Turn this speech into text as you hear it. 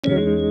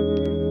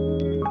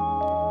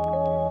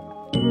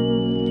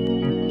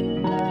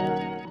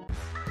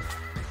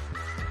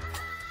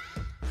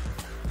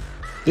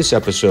This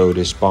episode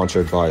is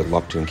sponsored by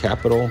Lupton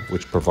Capital,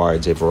 which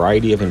provides a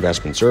variety of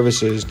investment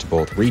services to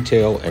both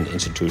retail and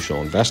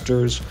institutional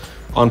investors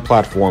on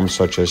platforms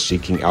such as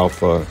Seeking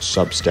Alpha,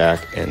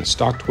 Substack, and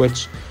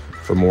StockTwits.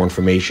 For more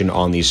information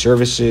on these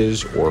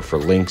services or for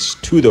links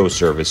to those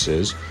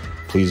services,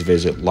 please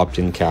visit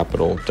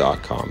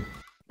luptoncapital.com.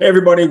 Hey,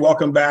 everybody.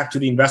 Welcome back to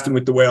the Investing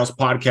with the Whales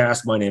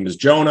podcast. My name is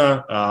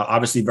Jonah.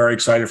 Obviously, very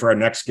excited for our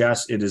next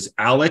guest. It is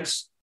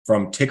Alex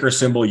from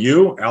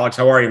TickerSymbolYOU. Alex,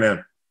 how are you,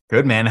 man?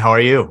 Good, man. How are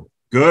you?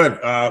 Good.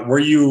 Where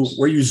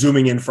you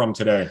zooming in from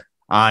today?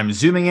 I'm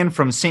zooming in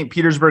from St.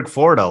 Petersburg,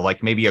 Florida,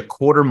 like maybe a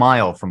quarter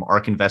mile from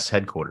ARK Invest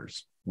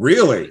headquarters.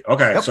 Really?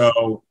 Okay. Yep.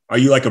 So are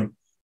you like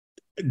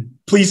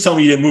please tell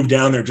me you didn't move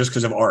down there just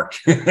because of ARK.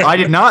 I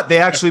did not. They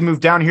actually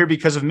moved down here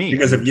because of me.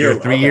 Because of you.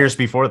 3 years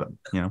before them,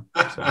 you know.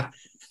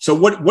 So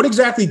what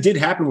exactly did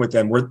happen with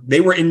them?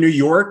 They were in New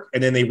York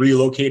and then they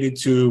relocated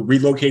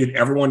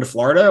everyone to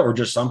Florida, or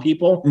just some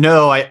people?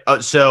 No,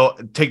 so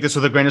take this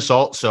with a grain of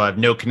salt. So I have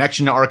no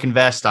connection to ARK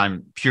Invest.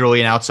 I'm purely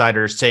an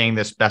outsider saying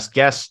this best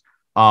guess.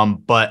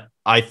 But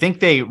I think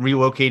they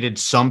relocated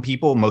some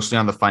people, mostly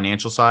on the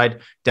financial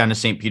side, down to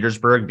St.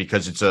 Petersburg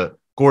because it's a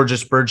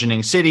gorgeous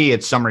burgeoning city.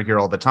 It's summer here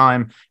all the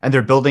time. And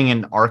they're building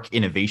an ARK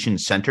Innovation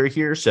Center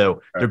here.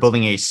 So they're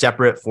building a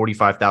separate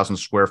 45,000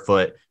 square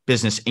foot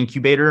business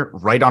incubator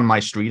right on my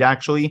street,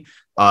 actually.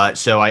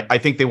 So I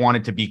think they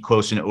wanted to be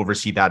close and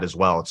oversee that as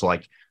well. It's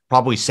like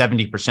probably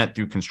 70%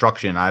 through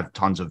construction. I have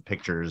tons of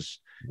pictures.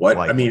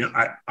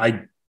 I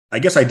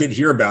guess I did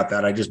hear about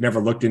that. I just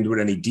never looked into it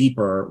any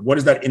deeper. What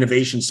is that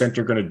innovation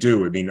center going to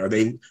do? I mean, are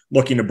they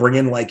looking to bring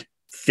in like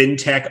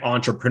fintech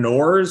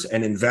entrepreneurs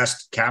and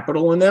invest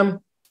capital in them?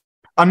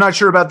 I'm not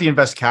sure about the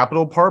invest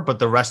capital part, but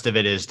the rest of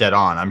it is dead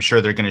on. I'm sure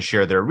they're going to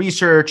share their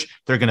research.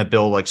 They're going to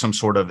build like some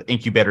sort of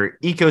incubator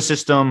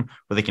ecosystem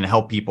where they can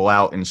help people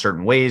out in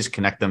certain ways,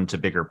 connect them to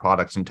bigger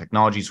products and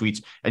technology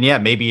suites. And yeah,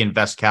 maybe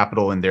invest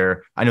capital in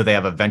their, I know they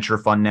have a venture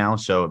fund now,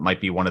 so it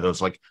might be one of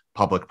those like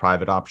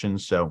public-private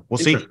options. So we'll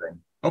see.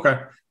 Okay.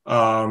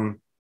 And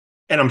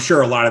I'm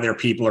sure a lot of their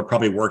people are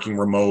probably working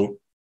remote.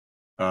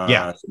 So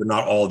they're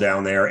not all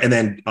down there. And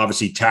then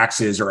obviously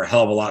taxes are a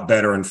hell of a lot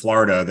better in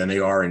Florida than they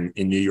are in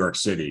New York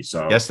City.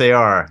 So yes, they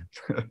are.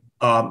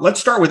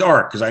 Let's start with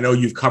ARK, because I know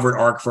you've covered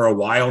ARK for a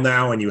while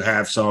now and you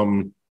have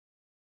some,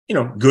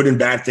 good and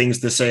bad things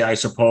to say, I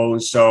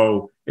suppose.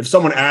 So if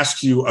someone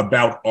asks you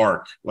about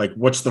ARK, like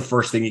what's the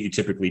first thing that you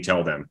typically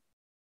tell them?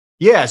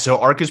 Yeah, so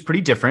ARK is pretty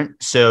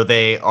different. So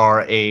they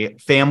are a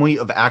family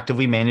of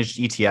actively managed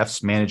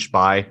ETFs managed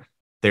by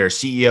their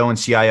CEO and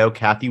CIO,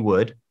 Kathy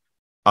Wood.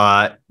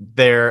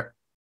 They're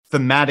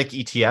thematic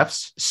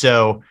ETFs.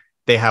 So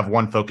they have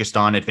one focused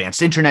on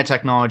advanced internet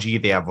technology.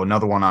 They have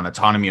another one on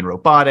autonomy and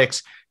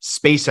robotics,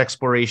 space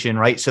exploration,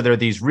 right? So they're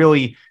these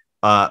really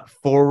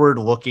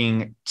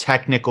forward-looking,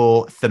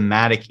 technical,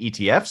 thematic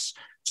ETFs.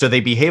 So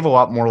they behave a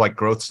lot more like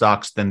growth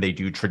stocks than they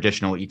do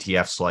traditional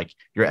ETFs like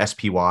your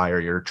SPY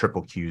or your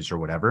triple Qs or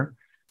whatever.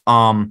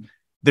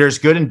 There's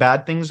good and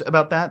bad things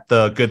about that.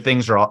 The good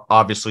things are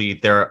obviously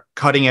their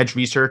cutting edge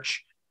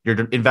research.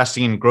 You're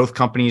investing in growth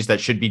companies that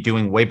should be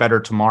doing way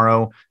better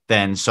tomorrow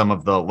than some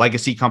of the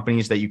legacy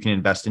companies that you can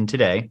invest in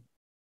today.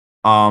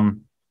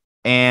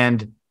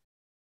 And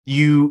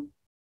you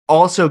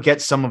also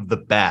get some of the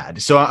bad.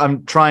 So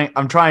I'm trying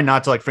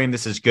not to like frame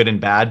this as good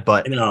and bad,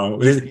 but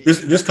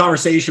this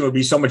conversation would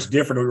be so much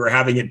different if we were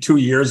having it 2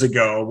 years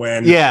ago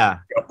when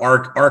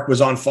ARK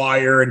was on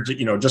fire and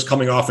just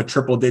coming off a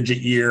triple digit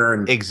year,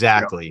 and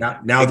exactly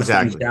now the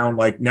thing's down.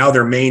 Like now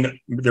their main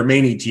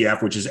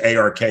ETF, which is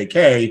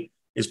ARKK,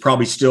 is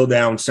probably still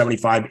down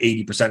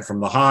 75-80% from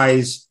the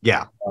highs.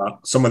 Yeah.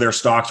 Some of their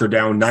stocks are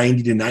down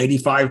 90 to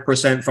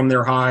 95% from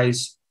their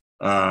highs.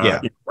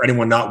 For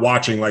anyone not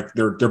watching, like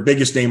their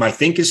biggest name, I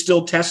think, is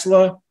still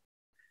Tesla.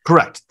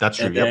 Correct. That's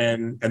true.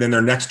 And then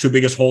their next two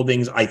biggest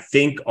holdings, I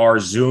think, are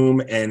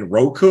Zoom and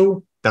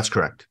ROKU. That's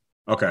correct.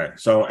 Okay.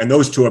 So, and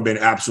those two have been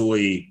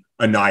absolutely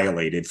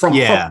annihilated from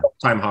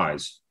time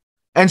highs.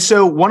 And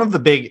so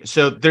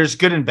there's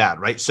good and bad,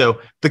 right? So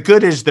the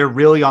good is they're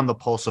really on the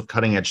pulse of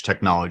cutting edge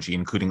technology,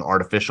 including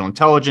artificial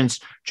intelligence,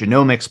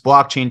 genomics,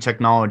 blockchain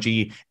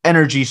technology,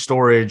 energy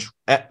storage,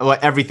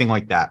 everything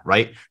like that,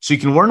 right? So you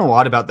can learn a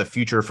lot about the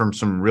future from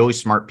some really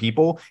smart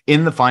people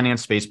in the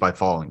finance space by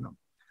following them.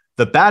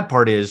 The bad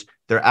part is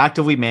they're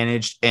actively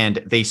managed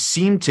and they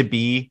seem to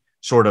be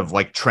sort of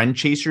like trend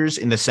chasers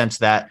in the sense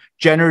that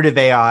generative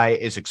AI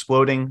is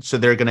exploding. So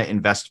they're going to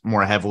invest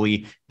more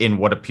heavily in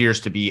what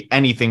appears to be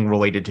anything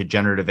related to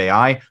generative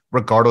AI,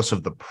 regardless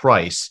of the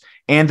price.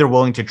 And they're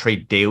willing to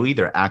trade daily.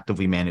 They're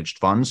actively managed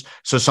funds.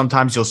 So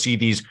sometimes you'll see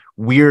these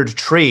weird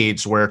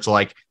trades where it's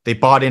like they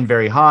bought in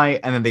very high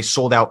and then they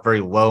sold out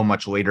very low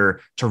much later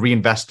to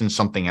reinvest in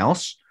something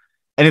else.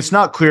 And it's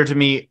not clear to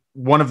me.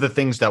 One of the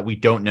things that we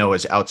don't know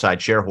as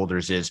outside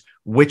shareholders is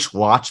which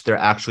lots they're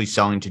actually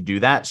selling to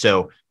do that.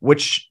 So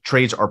which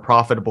trades are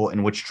profitable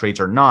and which trades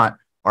are not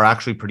are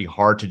actually pretty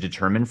hard to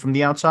determine from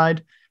the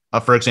outside.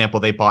 For example,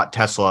 they bought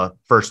Tesla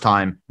first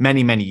time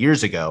many, many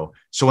years ago.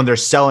 So when they're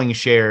selling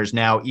shares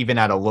now, even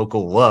at a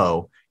local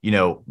low,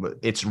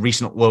 its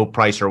recent low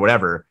price or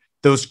whatever,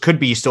 those could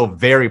be still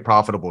very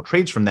profitable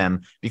trades from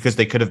them because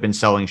they could have been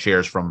selling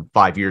shares from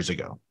 5 years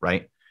ago,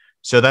 right?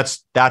 So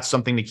that's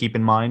something to keep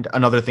in mind.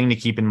 Another thing to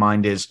keep in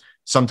mind is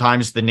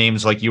sometimes the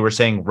names, like you were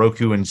saying,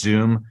 Roku and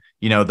Zoom,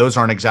 those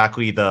aren't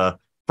exactly the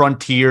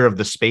frontier of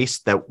the space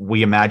that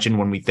we imagine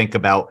when we think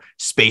about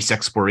space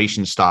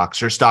exploration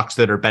stocks or stocks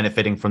that are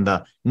benefiting from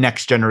the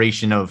next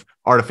generation of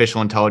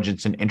artificial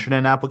intelligence and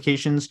internet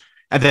applications.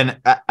 And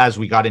then as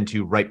we got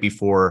into right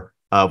before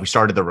we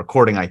started the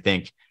recording, I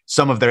think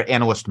some of their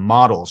analyst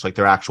models, like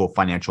their actual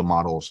financial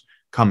models,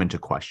 come into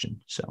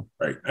question. So,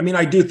 right. I mean,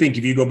 I do think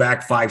if you go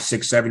back 5,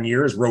 6, 7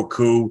 years,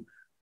 Roku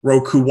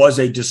was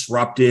a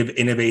disruptive,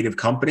 innovative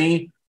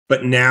company.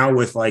 But now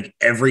with like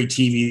every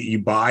TV that you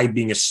buy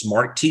being a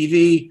smart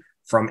TV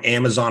from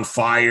Amazon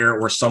Fire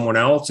or someone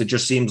else, it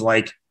just seems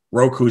like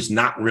Roku's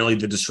not really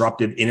the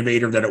disruptive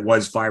innovator that it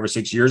was 5 or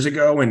 6 years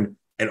ago. And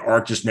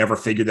ARK just never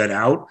figured that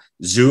out.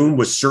 Zoom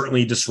was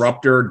certainly a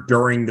disruptor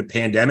during the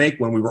pandemic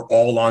when we were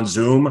all on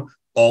Zoom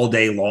all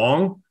day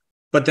long.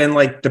 But then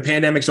like the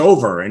pandemic's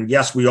over, and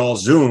yes, we all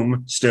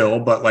Zoom still,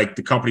 but like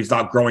the company's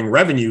not growing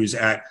revenues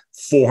at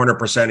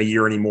 400% a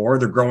year anymore.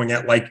 They're growing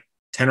at like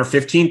 10 or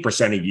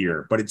 15% a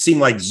year. But it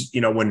seemed like,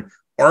 when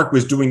ARK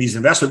was doing these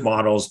investment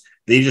models,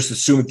 they just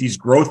assumed that these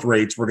growth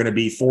rates were going to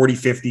be 40,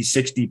 50,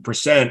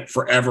 60%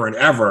 forever and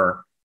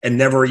ever, and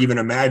never even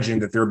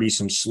imagined that there'd be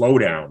some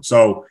slowdown.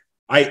 So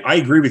I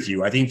agree with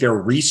you. I think their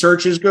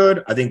research is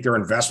good. I think their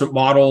investment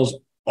models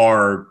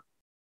are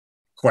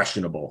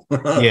questionable.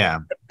 Yeah.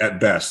 At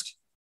best.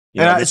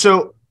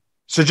 So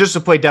just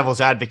to play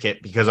devil's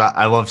advocate, because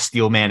I love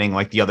steel manning,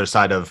 like the other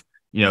side of,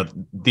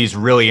 these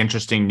really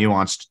interesting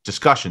nuanced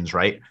discussions,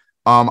 right?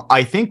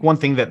 I think one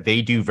thing that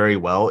they do very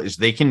well is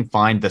they can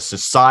find the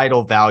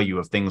societal value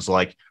of things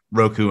like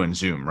Roku and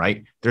Zoom,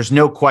 right? There's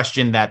no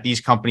question that these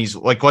companies,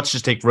 like let's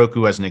just take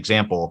Roku as an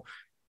example.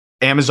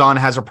 Amazon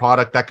has a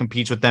product that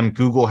competes with them.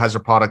 Google has a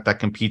product that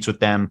competes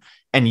with them.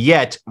 And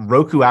yet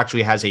Roku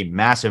actually has a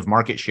massive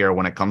market share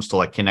when it comes to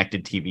like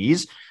connected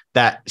TVs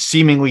that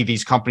seemingly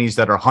these companies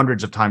that are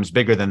hundreds of times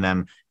bigger than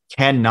them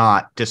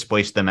cannot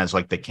displace them as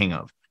like the king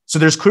of. So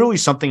there's clearly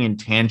something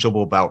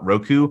intangible about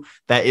Roku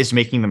that is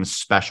making them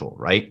special,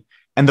 right?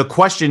 And the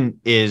question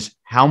is,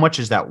 how much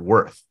is that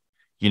worth?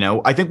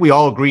 I think we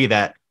all agree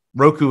that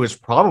Roku is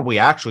probably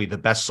actually the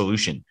best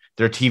solution.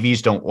 Their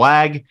TVs don't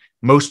lag.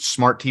 Most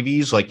smart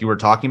TVs, like you were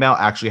talking about,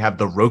 actually have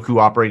the Roku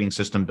operating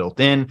system built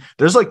in.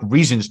 There's like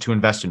reasons to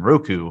invest in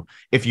Roku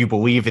if you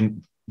believe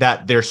in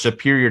that their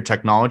superior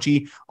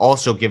technology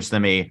also gives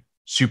them a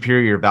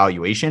superior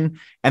valuation.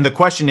 And the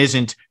question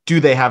isn't, do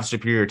they have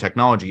superior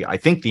technology? I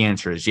think the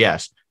answer is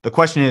yes. The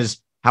question is,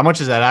 how much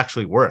is that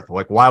actually worth?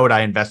 Like, why would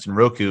I invest in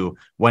Roku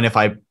when if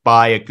I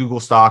buy a Google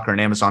stock or an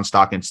Amazon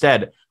stock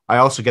instead, I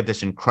also get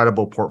this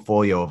incredible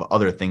portfolio of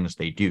other things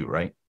they do,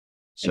 right?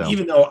 So, and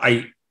even though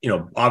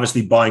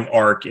obviously buying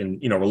ARK, and,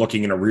 we're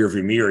looking in a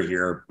rearview mirror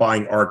here,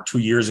 buying ARK 2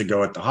 years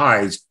ago at the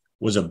highs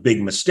was a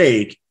big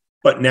mistake.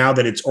 But now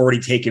that it's already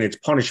taken its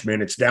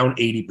punishment, it's down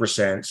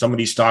 80%. Some of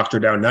these stocks are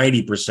down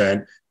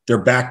 90%.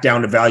 They're back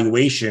down to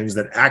valuations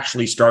that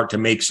actually start to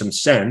make some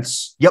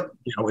sense. Yep.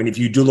 And if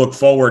you do look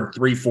forward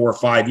 3, 4,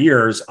 5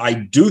 years, I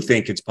do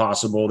think it's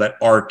possible that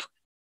ARK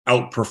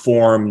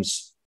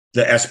outperforms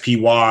the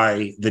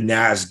SPY, the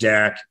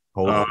NASDAQ.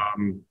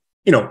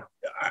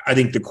 I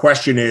think the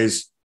question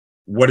is,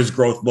 what does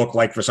growth look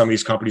like for some of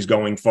these companies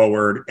going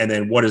forward? And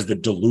then what does the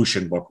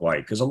dilution look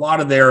like? Because a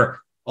lot of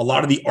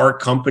the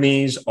ARK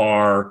companies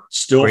are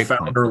still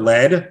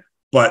founder-led,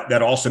 but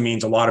that also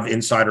means a lot of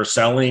insider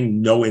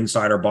selling, no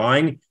insider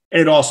buying.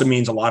 And it also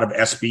means a lot of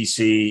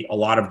SBC, a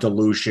lot of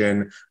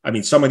dilution. I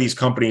mean, some of these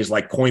companies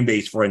like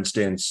Coinbase, for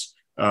instance,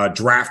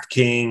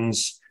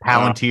 DraftKings,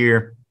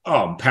 Palantir.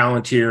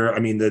 Palantir. I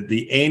mean,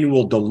 the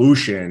annual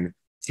dilution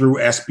through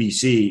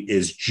SBC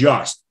is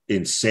just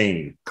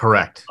insane.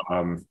 Correct.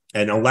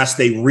 And unless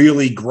they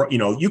really grow,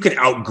 you can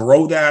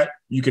outgrow that.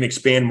 You can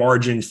expand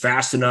margins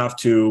fast enough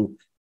to,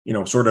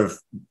 sort of,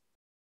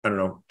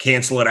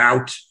 cancel it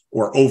out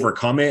or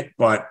overcome it.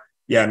 But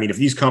yeah, I mean, if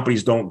these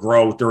companies don't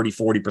grow 30,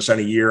 40%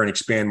 a year and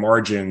expand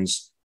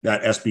margins,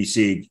 that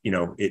SBC,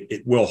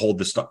 it will hold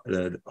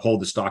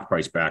the stock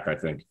price back, I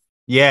think.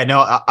 Yeah,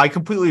 no, I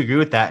completely agree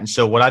with that. And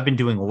so what I've been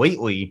doing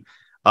lately,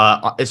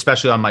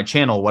 especially on my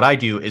channel, what I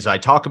do is I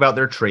talk about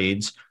their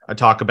trades, I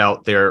talk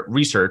about their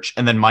research,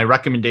 and then my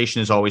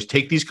recommendation is always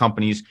take these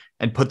companies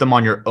and put them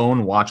on your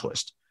own watch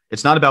list.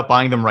 It's not about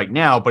buying them right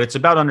now, but it's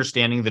about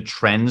understanding the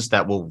trends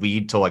that will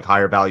lead to like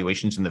higher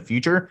valuations in the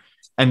future.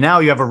 And now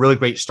you have a really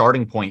great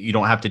starting point. You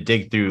don't have to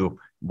dig through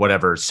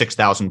whatever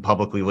 6,000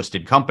 publicly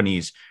listed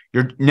companies.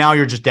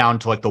 You're just down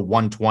to like the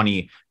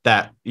 120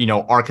 that,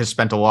 ARK has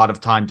spent a lot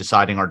of time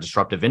deciding are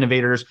disruptive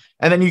innovators.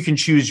 And then you can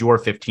choose your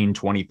 15,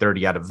 20,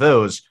 30 out of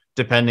those,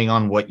 depending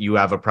on what you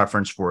have a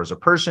preference for as a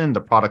person,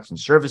 the products and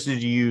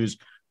services you use,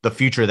 the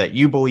future that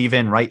you believe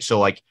in, right? So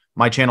like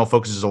my channel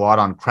focuses a lot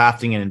on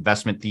crafting an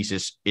investment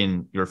thesis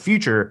in your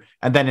future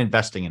and then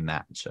investing in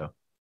that. So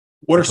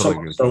What I are totally some,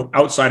 agree with you. so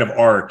outside of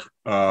ARK,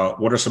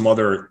 what are some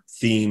other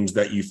themes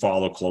that you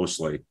follow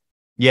closely?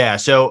 Yeah.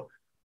 So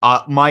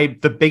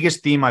the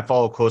biggest theme I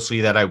follow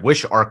closely that I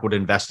wish ARK would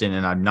invest in,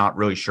 and I'm not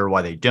really sure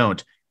why they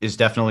don't, is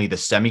definitely the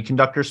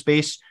semiconductor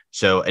space.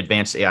 So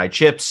advanced AI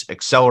chips,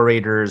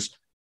 accelerators,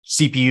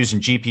 CPUs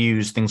and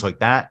GPUs, things like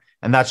that.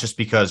 And that's just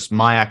because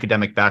my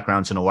academic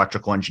background's in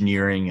electrical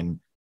engineering and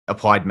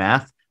applied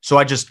math. So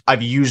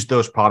I've used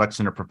those products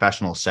in a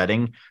professional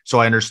setting. So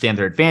I understand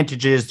their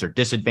advantages, their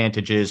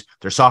disadvantages,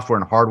 their software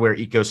and hardware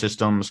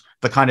ecosystems,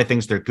 the kind of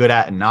things they're good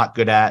at and not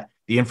good at,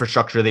 the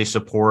infrastructure they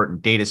support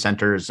and data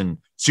centers and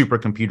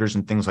supercomputers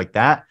and things like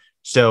that.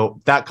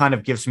 So that kind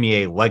of gives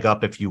me a leg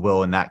up, if you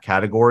will, in that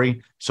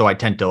category. So I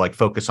tend to like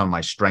focus on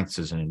my strengths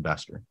as an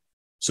investor.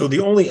 So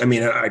the only, I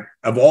mean,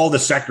 of all the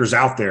sectors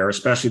out there,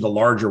 especially the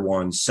larger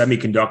ones,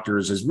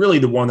 semiconductors is really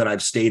the one that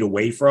I've stayed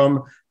away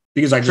from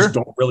because I just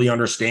don't really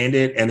understand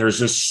it. And there's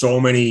just so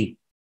many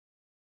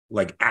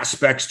like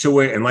aspects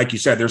to it. And like you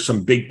said, there's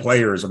some big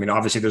players. I mean,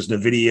 obviously there's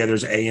NVIDIA,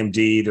 there's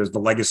AMD, there's the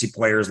legacy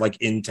players like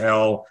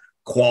Intel,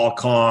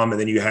 Qualcomm, and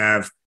then you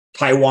have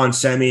Taiwan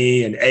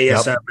Semi and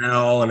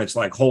ASML. And it's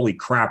like, holy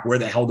crap, where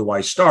the hell do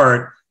I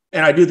start?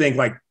 And I do think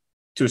like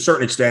to a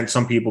certain extent,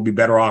 some people be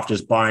better off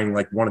just buying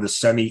like one of the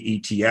semi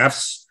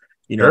ETFs,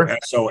 you know,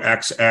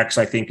 SOXX,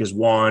 I think is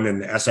one,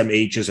 and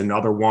SMH is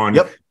another one.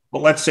 But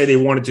let's say they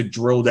wanted to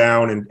drill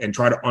down and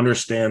try to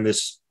understand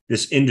this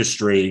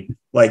industry.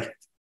 Like,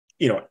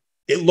 you know,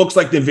 it looks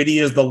like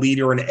NVIDIA is the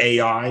leader in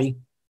AI.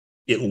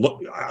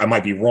 I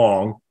might be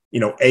wrong.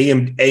 You know,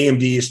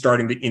 AMD is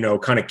starting to, you know,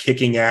 kind of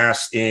kicking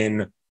ass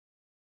in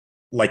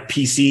like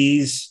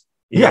PCs,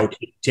 you know,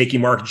 taking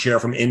market share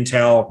from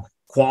Intel.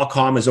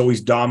 Qualcomm has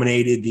always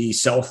dominated the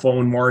cell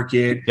phone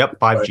market.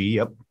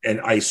 5G.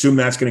 And I assume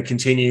that's going to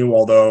continue,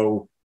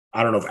 although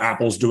I don't know if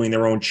Apple's doing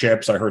their own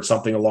chips. I heard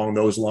something along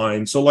those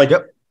lines. So like,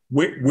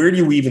 where do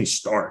you even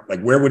start?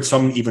 Like, where would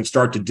someone even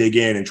start to dig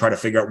in and try to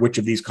figure out which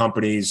of these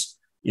companies,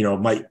 you know,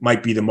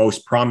 might be the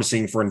most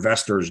promising for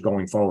investors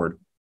going forward?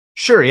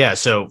 Sure. Yeah.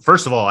 So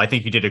first of all, I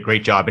think you did a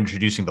great job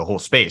introducing the whole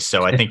space.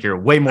 So I think you're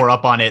way more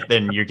up on it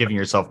than you're giving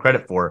yourself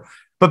credit for.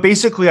 But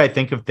basically, I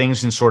think of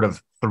things in sort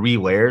of three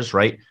layers,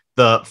 right?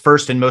 The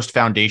first and most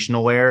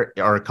foundational layer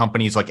are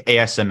companies like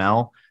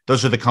ASML.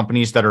 Those are the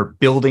companies that are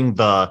building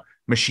the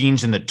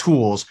machines and the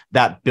tools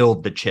that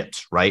build the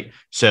chips, right?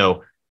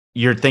 So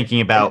you're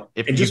thinking about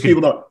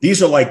people know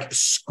these are like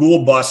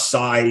school bus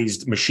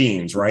sized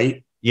machines,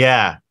 right?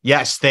 Yeah.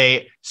 Yes.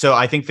 So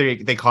I think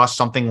they cost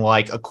something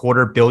like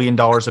 $250 million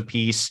a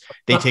piece.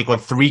 They take like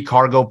 3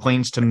 cargo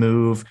planes to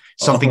move,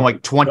 something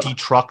like 20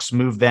 trucks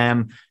move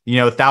them. You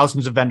know,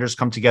 thousands of vendors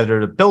come together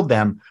to build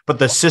them. But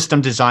the system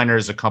designer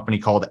is a company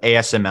called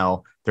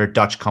ASML. They're a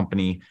Dutch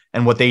company.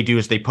 And what they do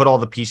is they put all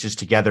the pieces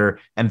together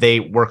and they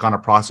work on a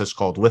process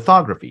called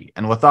lithography.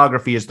 And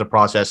lithography is the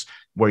process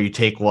where you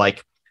take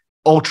like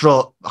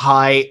ultra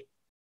high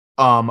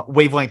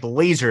wavelength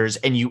lasers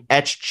and you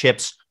etch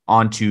chips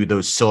onto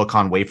those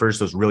silicon wafers,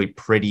 those really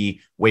pretty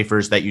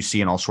wafers that you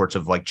see in all sorts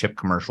of like chip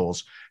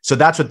commercials. So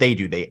that's what they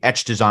do. They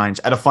etch designs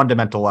at a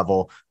fundamental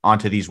level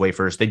onto these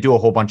wafers. They do a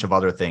whole bunch of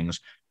other things.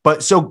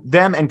 But so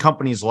them and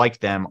companies like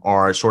them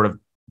are sort of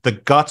the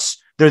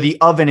guts. They're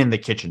the oven in the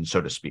kitchen, so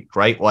to speak,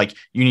 right? Like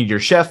you need your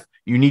chef,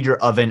 you need your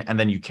oven, and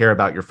then you care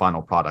about your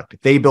final product.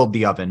 They build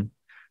the oven.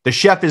 The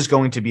chef is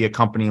going to be a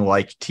company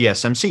like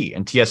TSMC,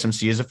 and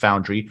TSMC is a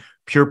foundry,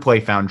 pure play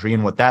foundry.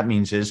 And what that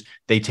means is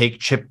they take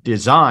chip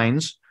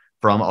designs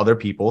from other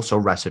people, so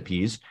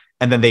recipes,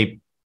 and then they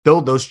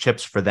build those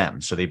chips for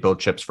them. So they build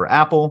chips for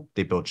Apple,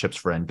 they build chips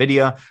for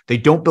NVIDIA. They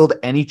don't build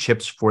any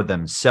chips for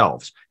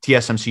themselves.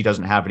 TSMC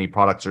doesn't have any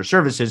products or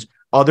services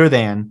other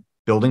than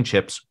building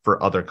chips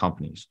for other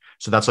companies.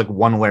 So that's like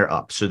one layer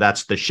up. So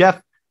that's the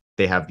chef,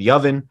 they have the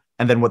oven,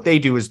 and then what they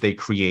do is they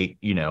create,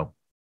 you know,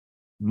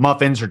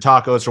 muffins or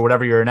tacos or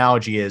whatever your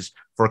analogy is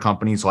for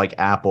companies like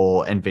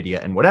Apple,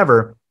 NVIDIA, and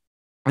whatever.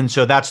 And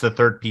so that's the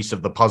third piece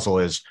of the puzzle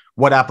is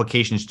what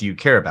applications do you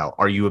care about?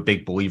 Are you a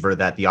big believer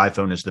that the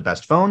iPhone is the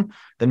best phone?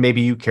 Then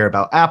maybe you care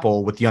about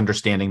Apple with the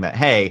understanding that,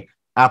 hey,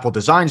 Apple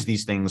designs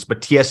these things,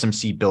 but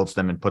TSMC builds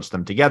them and puts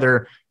them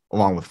together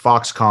along with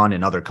Foxconn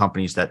and other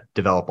companies that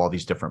develop all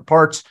these different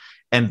parts.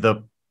 And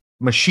the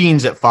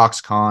machines at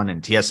Foxconn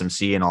and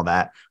TSMC and all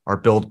that are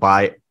built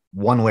by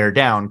one layer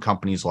down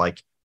companies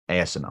like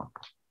ASML.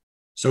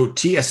 So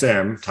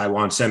TSM,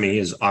 Taiwan Semi,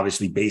 is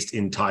obviously based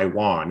in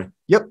Taiwan.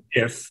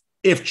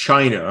 If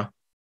China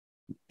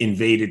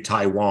invaded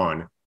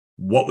Taiwan,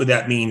 what would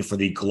that mean for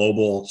the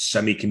global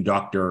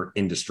semiconductor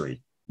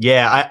industry?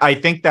 Yeah, I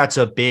think that's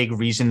a big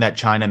reason that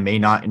China may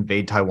not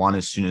invade Taiwan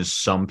as soon as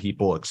some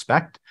people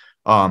expect.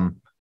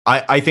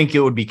 I think it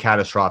would be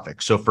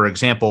catastrophic. So, for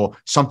example,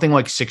 something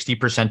like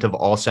 60% of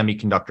all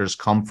semiconductors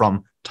come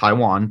from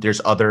Taiwan. There's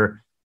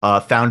other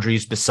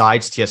foundries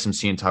besides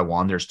TSMC in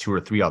Taiwan. There's 2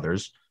 or 3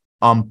 others.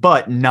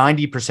 But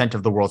 90%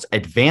 of the world's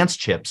advanced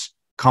chips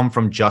come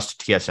from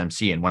just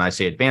TSMC. And when I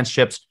say advanced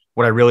chips,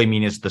 what I really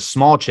mean is the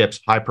small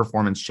chips, high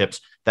performance chips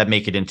that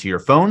make it into your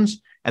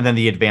phones and then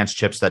the advanced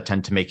chips that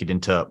tend to make it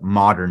into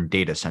modern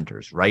data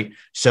centers, right?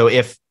 So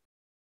if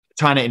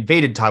China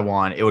invaded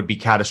Taiwan, it would be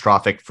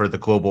catastrophic for the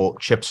global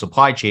chip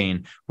supply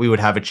chain. We would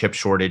have a chip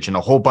shortage and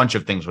a whole bunch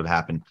of things would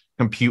happen.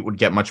 Compute would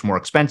get much more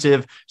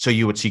expensive. So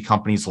you would see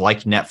companies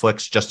like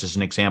Netflix, just as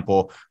an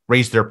example,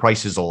 raise their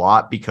prices a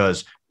lot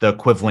because the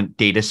equivalent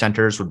data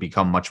centers would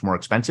become much more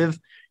expensive.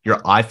 Your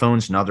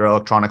iPhones and other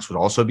electronics would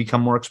also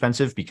become more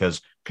expensive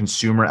because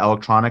consumer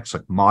electronics,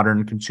 like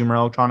modern consumer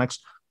electronics,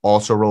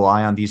 also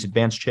rely on these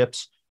advanced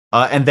chips.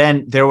 And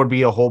then there would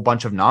be a whole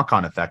bunch of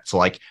knock-on effects.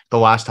 Like the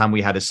last time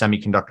we had a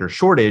semiconductor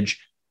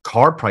shortage,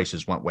 car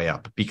prices went way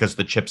up because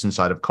the chips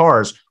inside of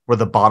cars were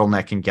the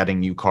bottleneck in getting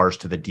new cars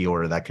to the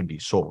dealer that could be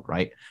sold,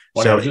 right?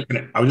 Well, so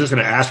I was just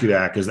going to ask you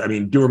that because, I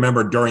mean, do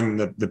remember during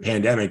the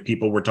pandemic,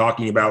 people were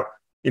talking about,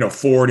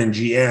 Ford and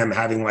GM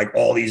having like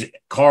all these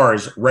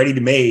cars ready to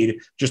made,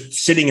 just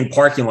sitting in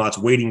parking lots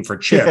waiting for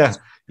chips.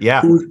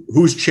 Yeah.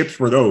 Whose chips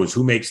were those?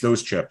 Who makes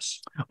those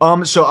chips?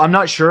 So I'm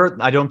not sure.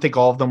 I don't think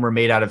all of them were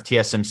made out of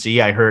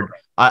TSMC. I heard,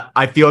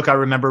 I feel like I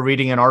remember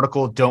reading an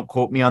article. Don't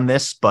quote me on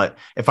this, but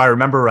if I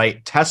remember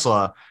right,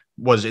 Tesla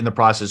was in the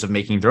process of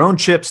making their own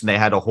chips and they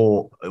had a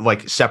whole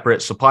like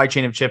separate supply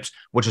chain of chips,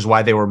 which is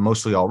why they were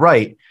mostly all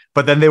right.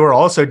 But then they were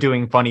also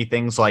doing funny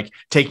things like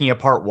taking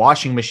apart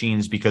washing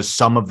machines because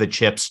some of the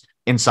chips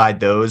inside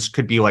those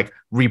could be like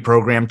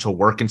reprogrammed to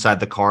work inside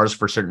the cars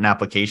for certain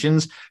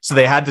applications. So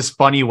they had this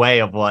funny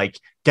way of like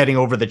getting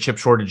over the chip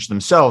shortage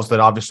themselves that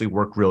obviously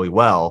worked really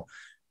well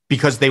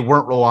because they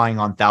weren't relying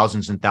on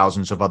thousands and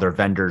thousands of other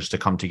vendors to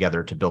come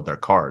together to build their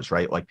cars,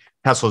 right? Like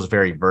Tesla's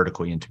very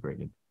vertically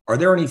integrated. Are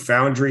there any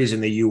foundries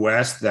in the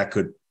US that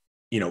could,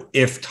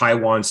 if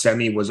Taiwan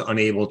Semi was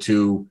unable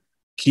to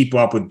keep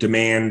up with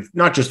demand,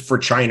 not just for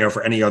China,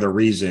 for any other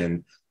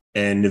reason,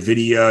 and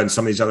NVIDIA and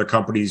some of these other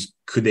companies,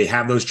 could they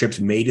have those chips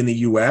made in the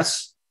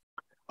US?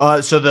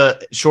 So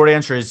the short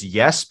answer is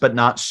yes, but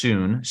not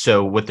soon.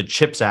 So with the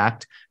CHIPS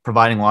Act,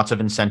 providing lots of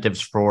incentives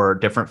for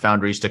different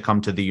foundries to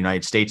come to the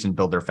United States and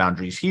build their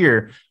foundries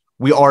here,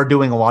 we are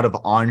doing a lot of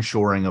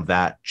onshoring of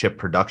that chip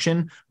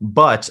production,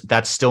 but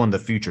that's still in the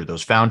future.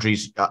 Those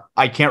foundries,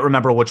 I can't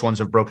remember which ones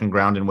have broken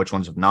ground and which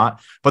ones have not,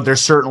 but they're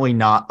certainly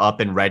not up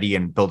and ready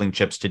and building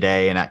chips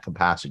today and at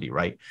capacity,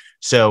 right?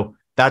 So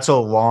that's a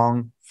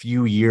long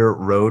few-year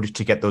road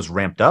to get those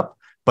ramped up.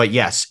 But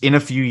yes, in a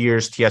few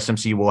years,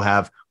 TSMC will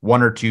have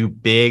one or two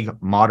big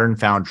modern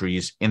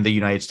foundries in the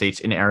United States,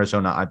 in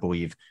Arizona, I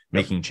believe,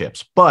 making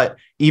chips. But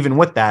even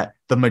with that,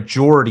 the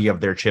majority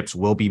of their chips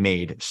will be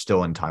made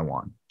still in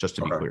Taiwan, just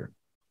to be clear.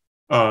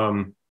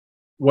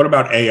 What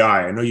about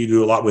AI? I know you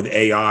do a lot with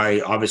AI.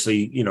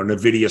 Obviously,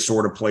 NVIDIA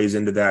sort of plays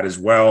into that as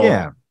well.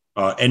 Yeah.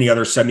 Any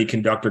other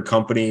semiconductor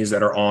companies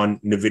that are on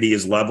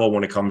NVIDIA's level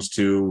when it comes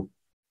to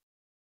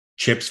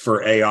chips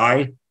for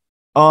AI?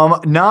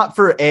 Not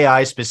for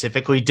AI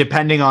specifically,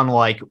 depending on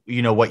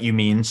what you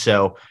mean.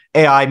 So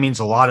AI means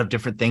a lot of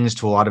different things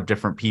to a lot of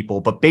different people,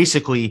 but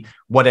basically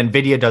what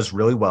NVIDIA does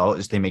really well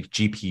is they make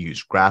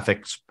GPUs,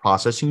 graphics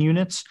processing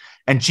units,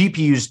 and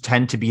GPUs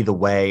tend to be the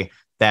way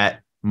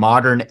that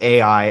modern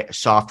AI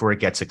software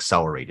gets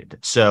accelerated.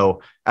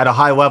 So at a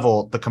high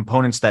level, the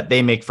components that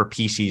they make for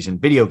PCs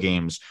and video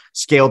games,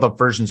 scaled up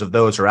versions of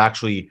those are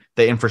actually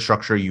the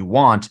infrastructure you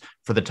want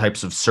for the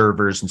types of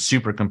servers and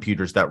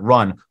supercomputers that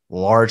run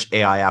large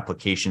AI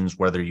applications,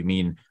 whether you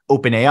mean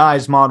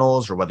OpenAI's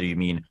models or whether you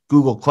mean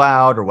Google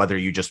Cloud or whether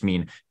you just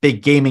mean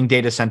big gaming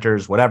data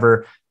centers,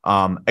 whatever.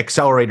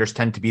 Accelerators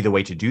tend to be the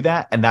way to do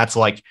that. And that's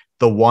like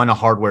the one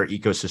hardware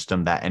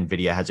ecosystem that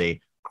NVIDIA has a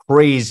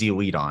crazy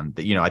lead on.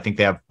 I think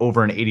they have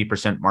over an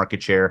 80%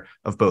 market share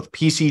of both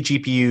PC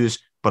GPUs,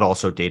 but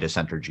also data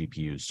center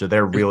GPUs. So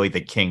they're really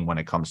the king when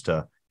it comes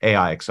to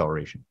AI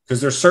acceleration. Because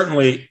there's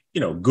certainly,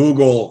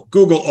 Google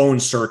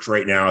owns search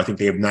right now. I think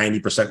they have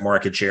 90%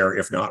 market share,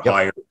 if not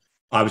higher.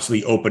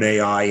 Obviously,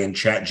 OpenAI and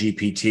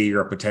ChatGPT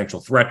are a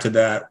potential threat to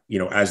that,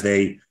 as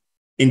they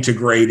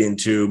integrate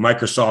into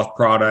Microsoft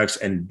products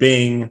and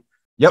Bing.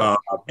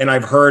 And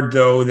I've heard,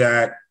 though,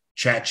 that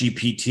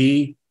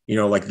ChatGPT,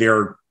 like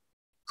their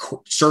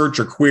search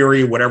or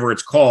query, whatever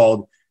it's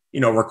called,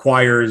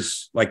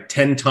 requires like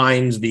 10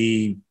 times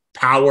the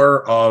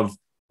power of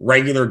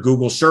regular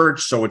Google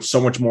search. So it's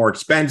so much more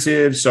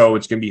expensive. So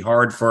it's going to be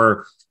hard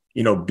for,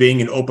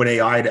 Bing and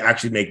OpenAI to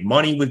actually make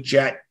money with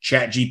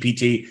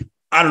ChatGPT.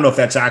 I don't know if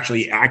that's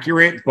actually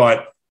accurate,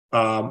 but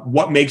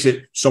what makes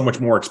it so much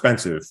more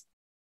expensive?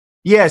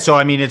 Yeah. So,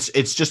 I mean,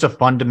 it's just a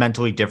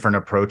fundamentally different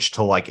approach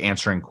to like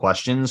answering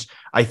questions.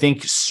 I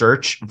think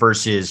search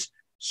versus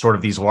sort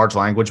of these large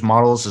language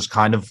models is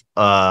kind of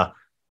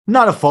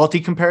not a faulty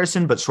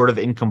comparison, but sort of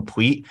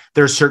incomplete.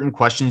 There are certain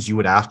questions you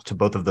would ask to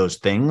both of those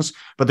things,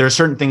 but there are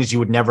certain things you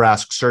would never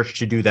ask search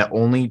to do that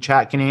only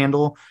chat can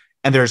handle.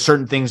 And there are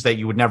certain things that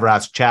you would never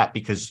ask chat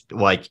because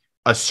like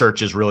a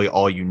search is really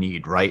all you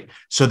need, right?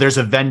 So there's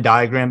a Venn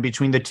diagram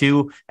between the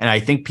two. And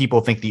I think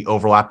people think the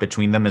overlap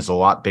between them is a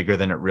lot bigger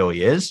than it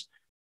really is.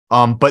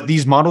 But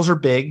these models are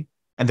big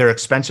and they're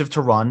expensive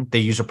to run. They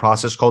use a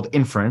process called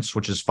inference,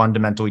 which is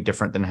fundamentally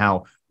different than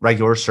how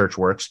regular search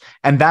works.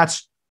 And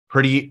that's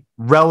pretty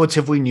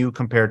relatively new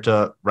compared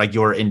to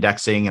regular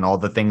indexing and all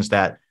the things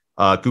that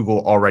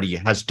Google already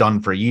has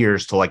done for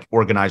years to like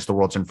organize the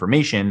world's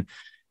information.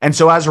 And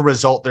so as a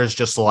result, there's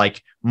just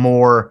like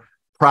more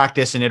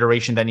practice and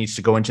iteration that needs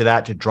to go into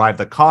that to drive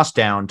the cost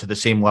down to the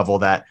same level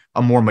that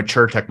a more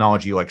mature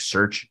technology like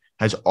search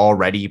has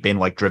already been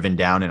like driven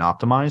down and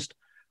optimized.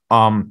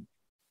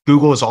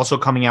 Google is also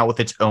coming out with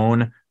its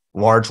own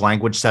large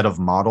language set of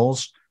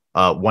models.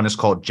 One is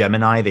called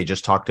Gemini. They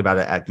just talked about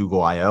it at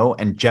Google I/O,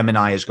 and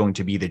Gemini is going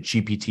to be the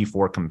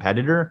GPT-4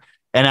 competitor.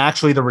 And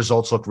actually, the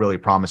results look really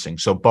promising.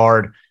 So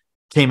Bard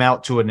came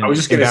out to an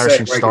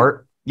embarrassing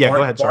start. Yeah,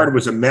 go ahead. Bard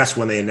was a mess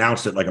when they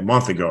announced it like a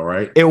month ago,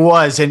 right? It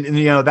was. And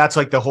you know, that's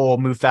like the whole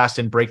move fast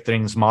and break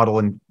things model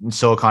in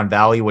Silicon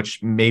Valley,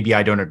 which maybe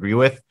I don't agree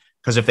with.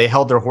 Because if they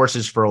held their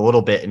horses for a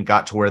little bit and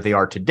got to where they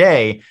are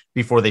today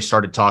before they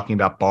started talking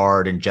about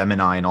Bard and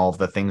Gemini and all of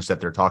the things that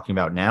they're talking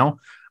about now,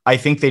 I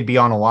think they'd be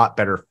on a lot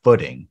better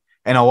footing.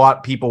 And a lot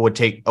of people would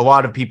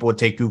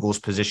take Google's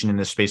position in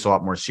this space a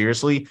lot more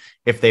seriously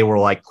if they were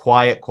like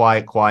quiet,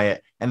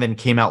 and then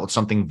came out with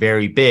something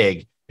very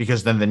big,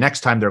 because then the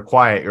next time they're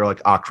quiet, you're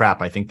like, oh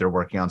crap, I think they're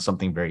working on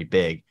something very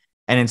big.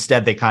 And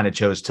instead they kind of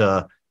chose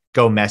to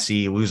go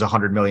messy, lose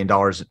 $100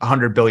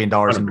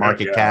 billion in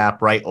market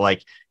cap, right?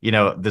 Like, you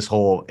know, this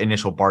whole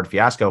initial Bard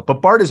fiasco.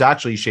 But Bard is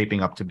actually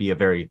shaping up to be a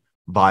very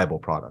viable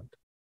product.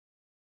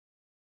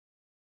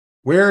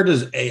 Where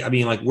does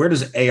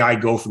AI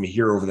go from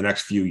here over the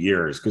next few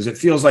years? Because it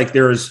feels like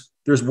there's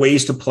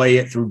ways to play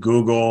it through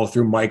Google,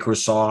 through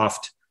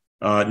Microsoft,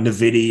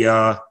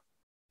 NVIDIA.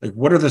 Like,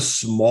 what are the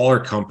smaller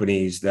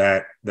companies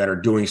that are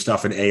doing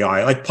stuff in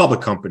AI, like public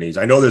companies?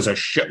 I know there's a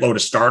shitload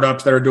of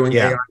startups that are doing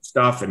AI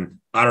stuff, and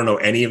I don't know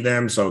any of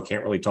them, so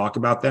can't really talk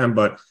about them.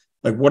 But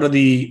like, what are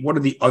the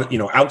other, you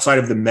know, outside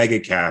of the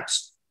mega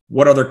caps,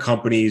 what other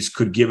companies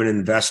could give an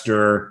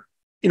investor,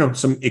 you know,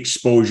 some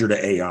exposure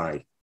to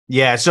AI?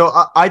 Yeah, so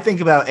I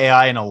think about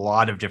AI in a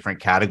lot of different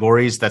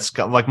categories. That's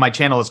like my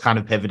channel has kind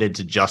of pivoted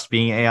to just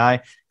being AI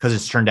because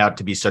it's turned out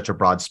to be such a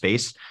broad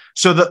space.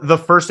 So the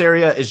first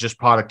area is just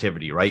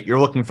productivity, right? You're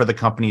looking for the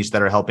companies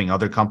that are helping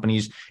other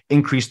companies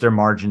increase their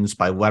margins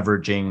by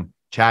leveraging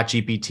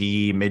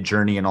ChatGPT,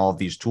 Midjourney, and all of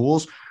these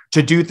tools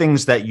to do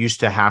things that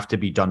used to have to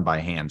be done by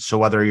hand. So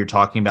whether you're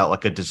talking about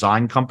like a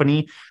design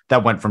company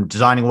that went from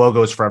designing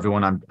logos for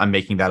everyone, I'm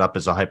making that up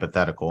as a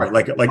hypothetical. Right,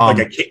 like a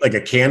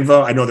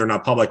Canva. I know they're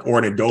not public, or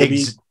an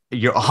Adobe.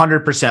 You're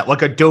 100%.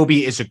 Like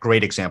Adobe is a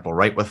great example,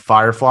 right? With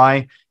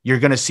Firefly, you're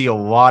going to see a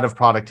lot of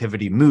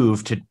productivity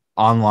move to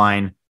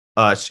online,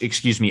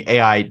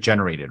 AI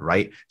generated,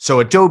 right? So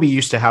Adobe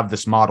used to have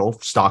this model,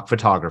 stock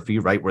photography,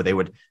 right? Where they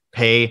would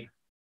pay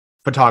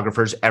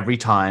photographers every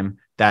time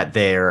that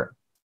their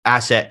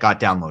asset got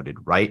downloaded,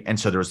 right? And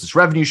so there was this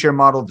revenue share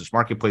model, this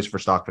marketplace for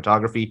stock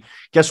photography.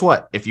 Guess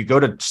what? If you go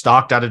to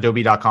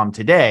stock.adobe.com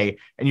today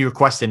and you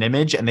request an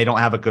image and they don't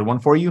have a good one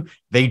for you,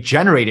 they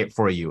generate it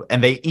for you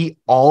and they eat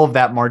all of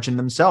that margin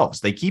themselves.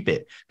 They keep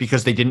it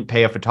because they didn't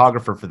pay a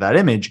photographer for that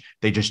image.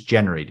 They just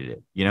generated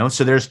it, you know?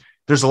 So there's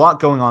a lot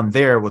going on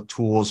there with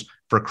tools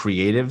for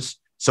creatives.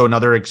 So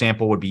another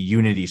example would be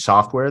Unity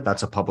Software.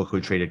 That's a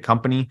publicly traded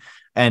company.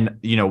 And,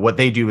 you know, what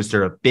they do is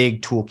they're a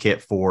big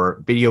toolkit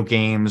for video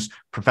games,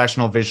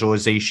 professional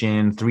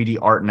visualization, 3D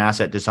art and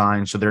asset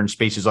design. So they're in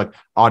spaces like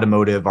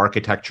automotive,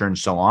 architecture, and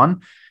so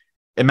on.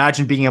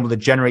 Imagine being able to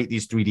generate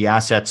these 3D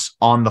assets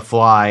on the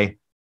fly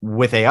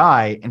with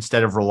AI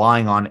instead of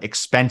relying on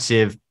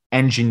expensive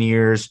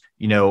engineers,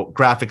 you know,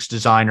 graphics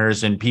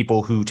designers and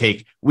people who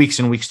take weeks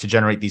and weeks to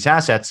generate these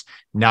assets.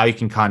 Now you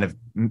can kind of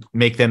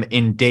make them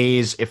in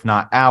days, if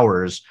not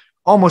hours,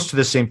 almost to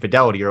the same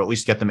fidelity, or at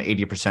least get them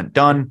 80%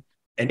 done.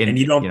 And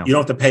you don't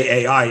have to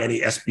pay AI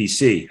any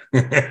SBC.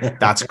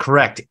 That's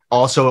correct.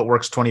 Also, it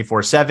works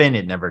 24/7.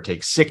 It never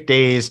takes sick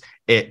days.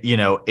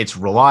 It's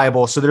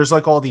reliable. So there's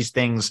like all these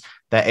things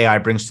that AI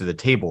brings to the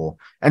table.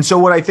 And so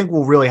what I think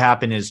will really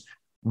happen is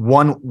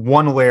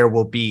one layer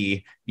will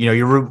be, you know,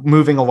 you're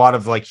removing a lot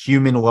of like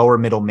human lower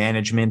middle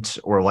management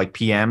or like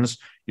PMs.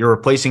 You're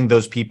replacing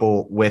those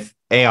people with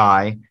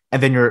AI,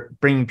 and then you're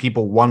bringing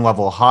people one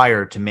level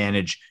higher to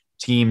manage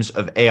teams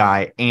of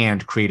AI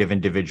and creative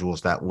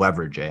individuals that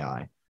leverage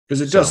AI.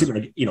 Because it does seem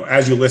like, you know,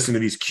 as you listen to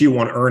these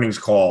Q1 earnings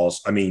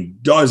calls, I mean,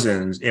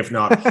 dozens, if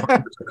not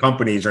hundreds of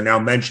companies are now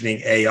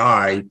mentioning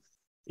AI,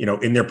 you know,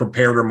 in their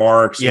prepared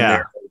remarks, in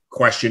their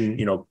question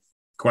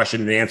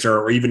and answer,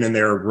 or even in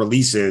their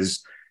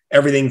releases,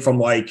 everything from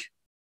like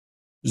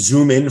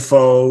Zoom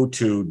Info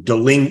to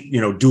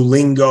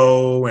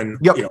Duolingo and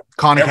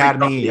Khan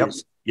Academy.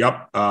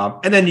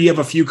 And then you have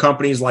a few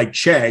companies like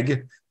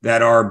Chegg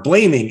that are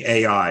blaming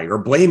AI or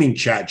blaming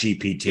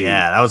ChatGPT.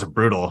 Yeah, that was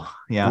brutal.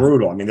 Yeah.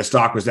 Brutal. I mean, the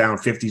stock was down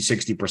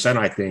 50-60%,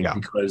 I think,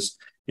 because,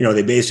 you know,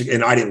 they basically,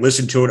 and I didn't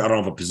listen to it. I don't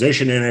have a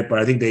position in it, but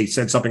I think they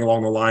said something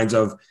along the lines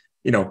of,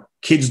 you know,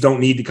 kids don't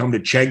need to come to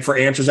Chegg for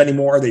answers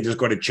anymore. They just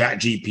go to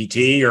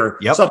ChatGPT or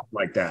something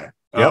like that.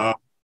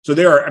 So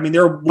there are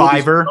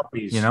Fiverr,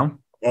 companies, you know.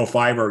 Oh,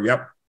 Fiverr.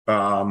 Yep.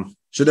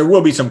 So there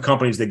will be some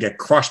companies that get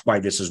crushed by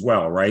this as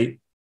well, right?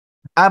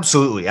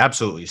 Absolutely.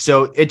 Absolutely.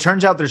 So it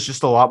turns out there's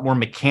just a lot more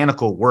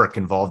mechanical work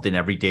involved in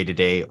every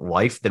day-to-day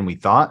life than we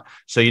thought.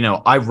 So,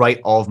 I write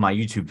all of my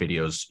YouTube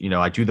videos,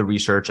 I do the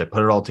research, I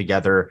put it all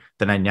together,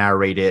 then I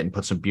narrate it and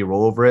put some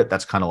B-roll over it.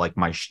 That's kind of like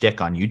my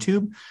shtick on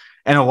YouTube.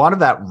 And a lot of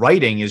that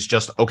writing is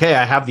just, okay,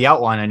 I have the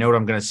outline. I know what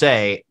I'm going to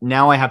say.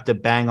 Now I have to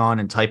bang on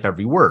and type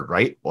every word,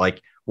 right?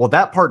 Like, well,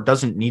 that part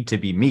doesn't need to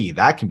be me.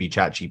 That can be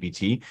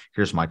ChatGPT.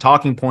 Here's my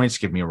talking points.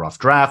 Give me a rough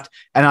draft.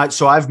 And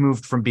so I've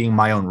moved from being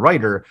my own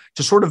writer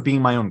to sort of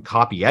being my own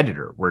copy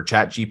editor, where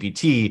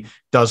ChatGPT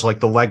does like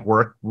the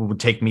legwork. It would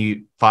take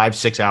me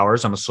 5-6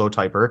 hours. I'm a slow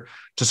typer,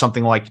 to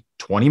something like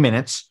 20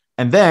 minutes.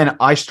 And then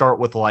I start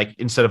with, like,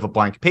 instead of a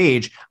blank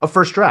page, a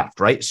first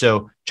draft, right?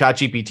 So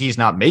ChatGPT is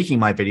not making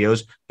my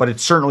videos, but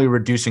it's certainly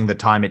reducing the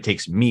time it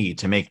takes me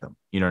to make them.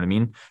 You know what I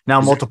mean?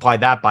 Now multiply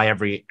that by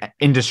every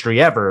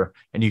industry ever,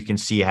 and you can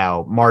see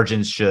how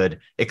margins should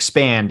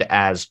expand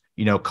as,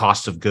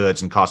 cost of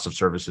goods and cost of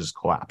services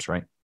collapse,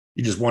 right?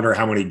 You just wonder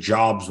how many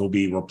jobs will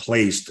be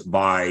replaced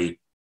by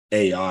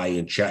AI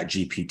and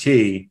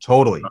ChatGPT.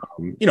 Totally.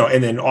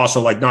 And then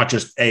also, like, not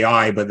just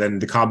AI, but then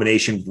the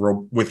combination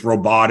with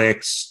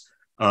robotics.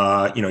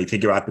 You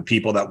think about the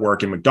people that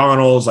work in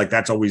McDonald's, like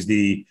that's always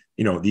the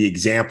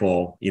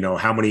example,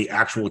 how many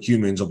actual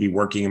humans will be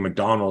working in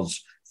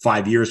McDonald's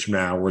 5 years from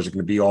now, or is it going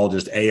to be all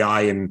just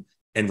AI and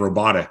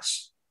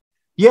robotics?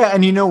 Yeah.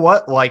 And you know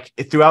what? Like,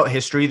 throughout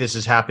history, this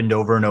has happened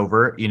over and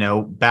over.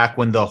 Back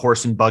when the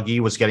horse and buggy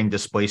was getting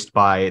displaced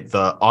by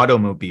the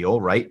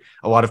automobile, right?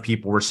 A lot of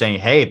people were saying,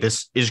 hey,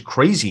 this is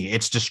crazy.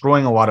 It's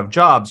destroying a lot of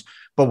jobs.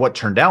 But what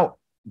turned out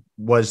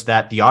was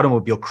that the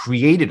automobile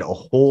created a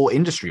whole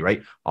industry,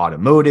 right?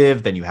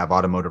 Automotive, then you have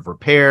automotive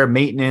repair,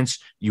 maintenance,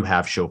 you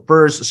have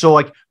chauffeurs. So,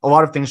 like, a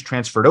lot of things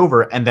transferred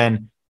over. And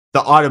then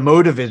the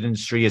automotive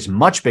industry is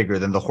much bigger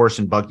than the horse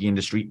and buggy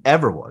industry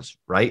ever was,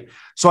 right?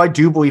 So I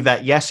do believe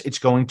that, yes, it's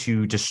going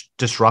to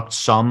disrupt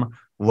some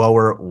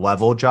lower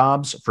level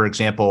jobs. For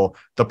example,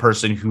 the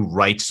person who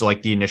writes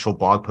like the initial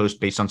blog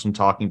post based on some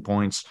talking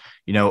points,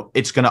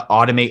 it's going to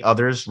automate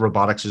others.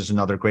 Robotics is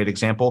another great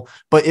example,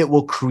 but it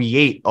will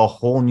create a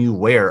whole new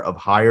layer of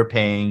higher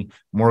paying,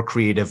 more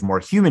creative, more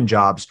human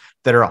jobs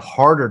that are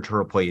harder to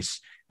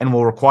replace and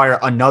will require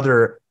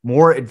another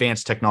more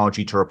advanced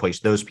technology to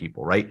replace those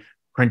people, right?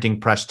 Printing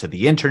press to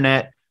the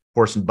internet,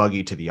 horse and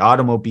buggy to the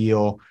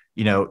automobile,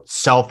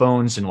 cell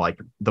phones and like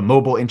the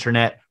mobile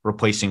internet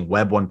replacing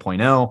Web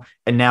 1.0,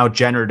 and now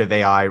generative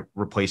AI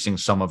replacing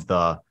some of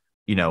the,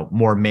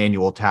 more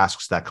manual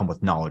tasks that come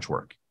with knowledge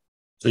work.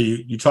 So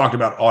you talked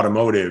about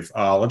automotive.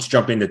 Let's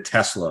jump into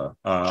Tesla.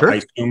 Sure.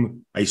 I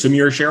assume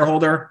you're a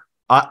shareholder.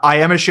 I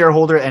am a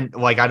shareholder, and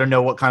like, I don't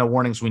know what kind of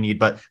warnings we need,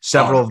 but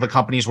several of the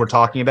companies we're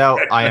talking about,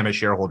 I am a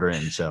shareholder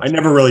in. So I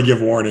never really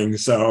give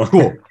warnings. So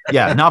cool.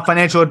 Yeah. Not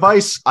financial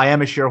advice. I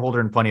am a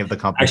shareholder in plenty of the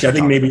companies.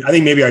 Actually, I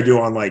think maybe I do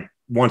on, like,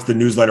 once the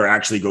newsletter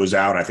actually goes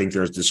out, I think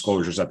there's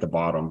disclosures at the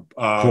bottom.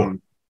 Cool.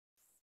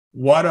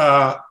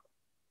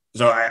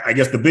 So I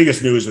guess the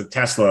biggest news with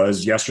Tesla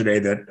is yesterday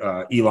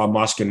that Elon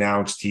Musk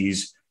announced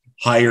he's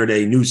hired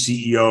a new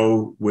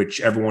CEO,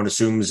 which everyone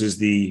assumes is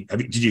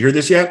did you hear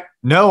this yet?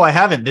 No, I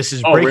haven't. This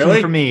is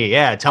breaking for me.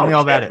 Yeah. Tell me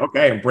all about it.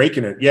 Okay. I'm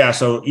breaking it. Yeah.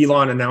 So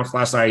Elon announced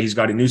last night he's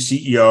got a new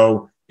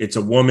CEO. It's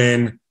a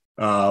woman,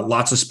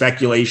 lots of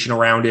speculation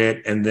around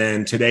it. And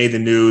then today the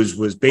news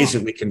was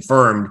basically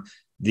confirmed.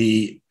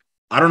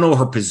 I don't know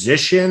her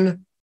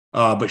position,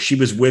 but she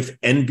was with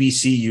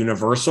NBC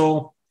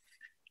Universal.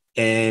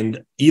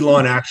 And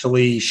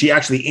she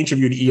actually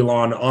interviewed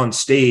Elon on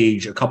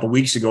stage a couple of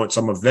weeks ago at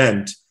some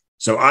event.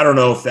 So I don't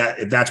know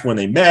if that's when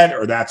they met,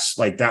 or that's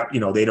like that,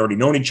 they'd already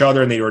known each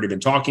other and they'd already been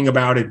talking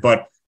about it.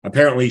 But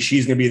apparently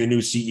she's going to be the new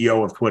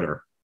CEO of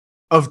Twitter.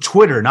 Of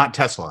Twitter, not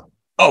Tesla.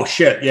 Oh,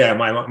 shit. Yeah,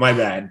 my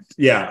bad.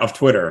 Yeah, of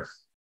Twitter.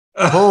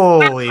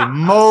 Holy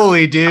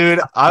moly, dude.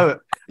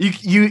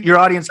 Your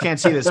audience can't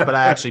see this, but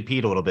I actually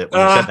peed a little bit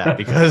when you said that,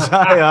 because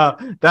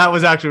that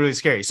was actually really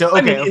scary. So,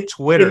 okay, of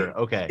Twitter.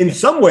 Okay. In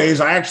some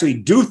ways, I actually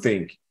do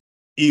think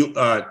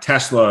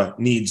Tesla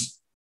needs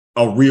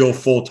a real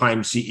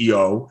full-time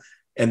CEO,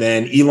 and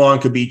then Elon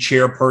could be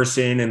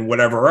chairperson and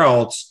whatever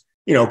else,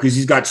 because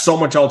he's got so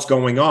much else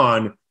going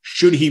on.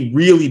 Should he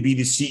really be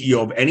the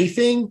CEO of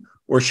anything,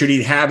 or should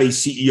he have a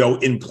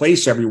CEO in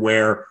place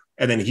everywhere,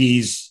 and then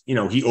he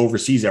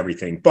oversees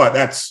everything?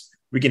 But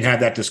we can have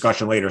that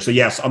discussion later. So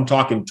yes, I'm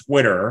talking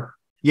Twitter.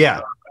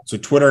 Yeah. So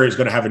Twitter is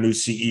going to have a new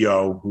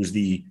CEO who's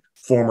the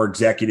former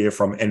executive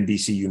from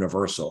NBC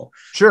Universal.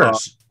 Sure.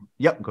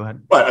 Yep. Go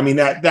ahead. But I mean,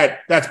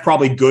 that's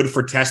probably good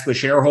for Tesla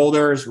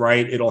shareholders,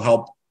 right? It'll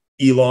help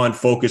Elon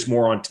focus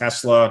more on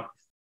Tesla.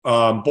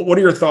 But what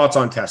are your thoughts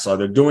on Tesla?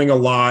 They're doing a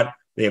lot.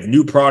 They have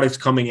new products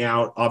coming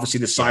out.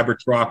 Obviously, the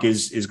Cybertruck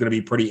is going to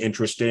be pretty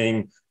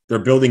interesting. They're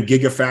building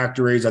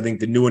gigafactories. I think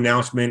the new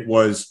announcement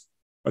was,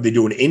 are they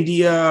doing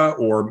India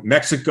or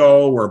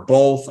Mexico or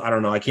both? I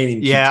don't know. I can't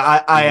even.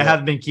 Yeah, I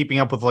haven't been keeping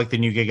up with like the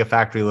new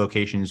gigafactory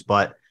locations,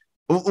 but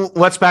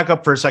let's back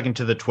up for a second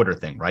to the Twitter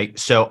thing, right?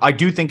 So I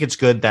do think it's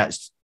good that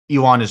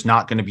Elon is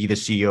not going to be the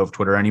CEO of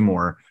Twitter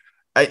anymore.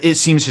 it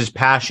seems his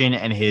passion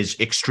and his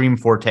extreme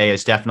forte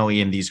is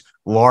definitely in these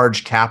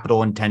large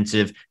capital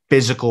intensive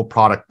physical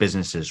product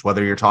businesses,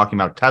 whether you're talking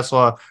about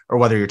Tesla or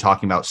whether you're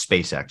talking about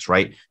SpaceX,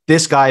 right?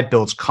 This guy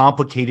builds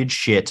complicated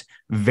shit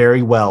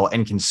very well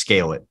and can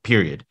scale it,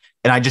 period.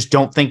 And I just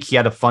don't think he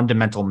had a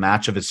fundamental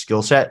match of his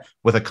skill set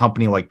with a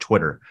company like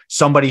Twitter.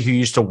 Somebody who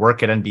used to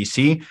work at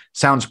NBC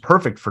sounds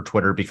perfect for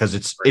Twitter because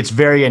it's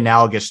very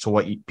analogous to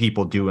what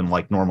people do in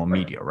like normal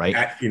media, right?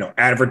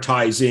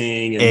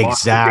 Advertising and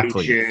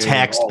exactly,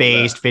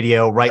 text-based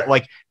video, right?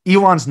 Like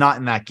Elon's not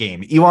in that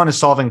game. Elon is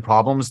solving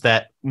problems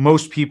that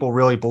most people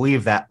really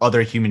believe that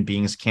other human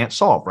beings can't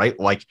solve, right?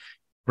 Like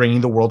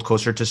bringing the world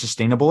closer to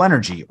sustainable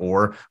energy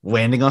or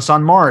landing us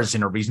on Mars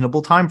in a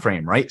reasonable time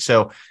frame, right?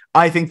 So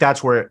I think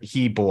that's where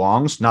he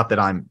belongs. Not that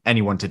I'm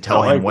anyone to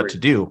tell him what to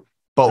do,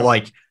 but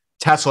like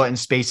Tesla and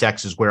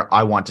SpaceX is where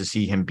I want to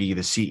see him be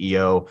the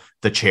CEO,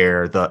 the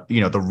chair,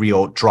 the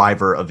real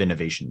driver of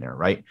innovation there,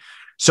 right?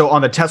 So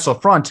on the Tesla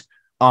front,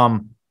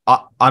 I'm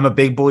a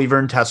big believer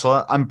in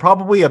Tesla. I'm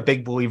probably a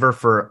big believer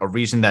for a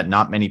reason that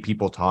not many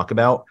people talk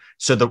about.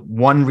 So the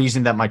one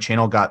reason that my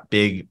channel got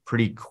big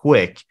pretty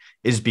quick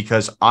is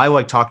because I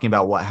like talking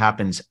about what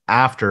happens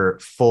after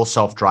full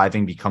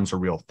self-driving becomes a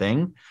real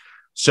thing.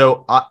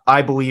 So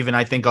I believe, and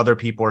I think other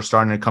people are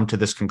starting to come to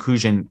this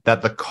conclusion,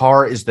 that the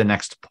car is the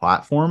next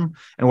platform.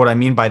 And what I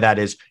mean by that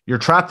is you're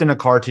trapped in a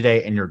car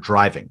today and you're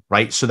driving,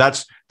 right? So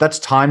that's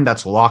time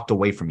that's locked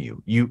away from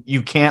you.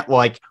 You can't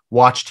like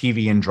watch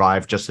TV and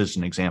drive, just as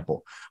an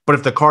example. But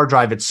if the car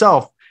drive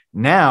itself,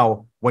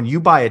 now when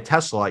you buy a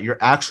Tesla, you're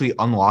actually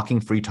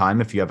unlocking free time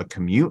if you have a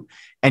commute,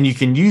 and you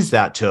can use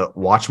that to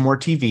watch more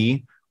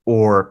TV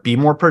or be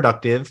more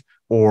productive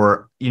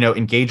or,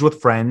 engage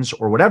with friends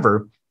or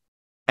whatever.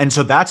 And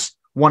so that's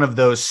one of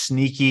those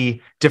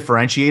sneaky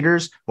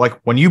differentiators. Like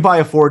when you buy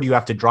a Ford, you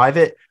have to drive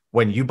it.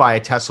 When you buy a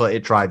Tesla,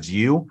 it drives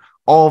you.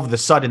 All of a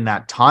sudden,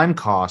 that time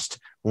cost,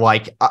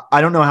 like,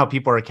 I don't know how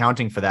people are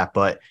accounting for that,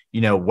 but,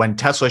 when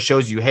Tesla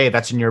shows you, hey,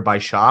 that's a nearby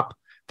shop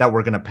that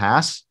we're going to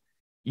pass,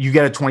 you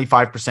get a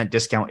 25%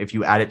 discount if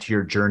you add it to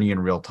your journey in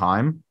real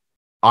time.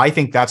 I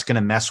think that's going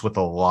to mess with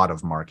a lot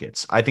of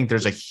markets. I think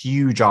there's a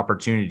huge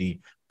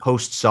opportunity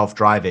post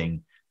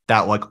self-driving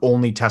that like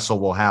only Tesla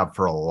will have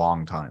for a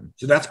long time.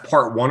 So that's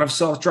part one of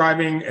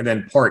self-driving. And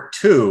then part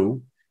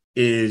two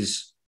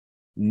is,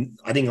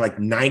 I think like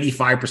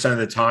 95% of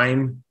the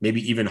time,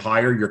 maybe even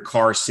higher, your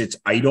car sits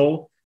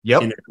idle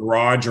in a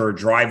garage or a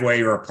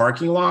driveway or a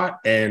parking lot.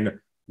 And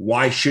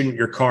why shouldn't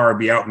your car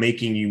be out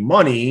making you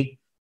money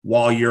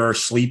while you're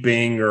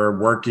sleeping or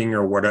working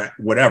or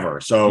whatever?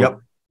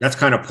 So that's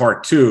kind of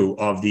part two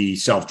of the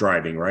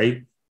self-driving,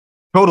 right?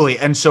 Totally.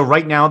 And so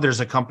right now there's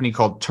a company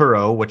called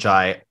Turo, which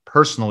I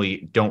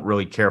personally don't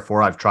really care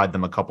for. I've tried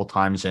them a couple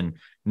times and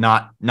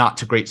not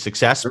to great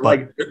success. They're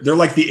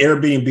like the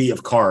Airbnb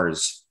of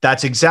cars.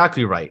 That's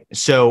exactly right.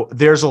 So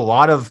there's a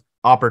lot of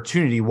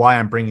opportunity. Why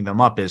I'm bringing them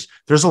up is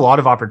there's a lot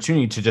of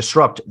opportunity to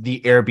disrupt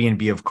the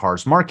Airbnb of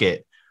cars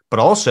market. But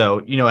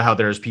also, how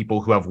there's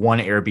people who have one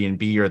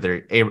Airbnb or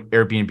their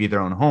Airbnb their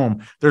own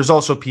home. There's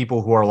also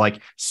people who are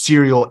like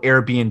serial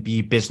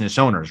Airbnb business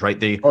owners, right?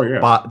 They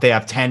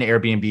have 10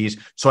 Airbnbs.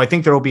 So I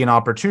think there will be an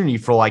opportunity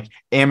for like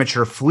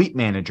amateur fleet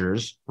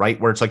managers, right?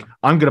 Where it's like,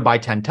 I'm going to buy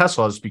 10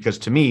 Teslas because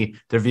to me,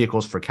 they're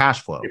vehicles for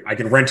cash flow. I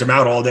can rent them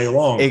out all day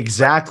long.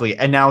 Exactly.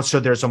 And now,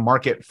 so there's a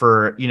market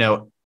for,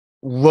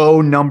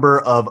 low number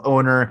of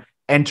owner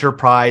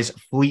enterprise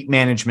fleet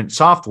management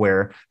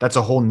software. That's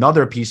a whole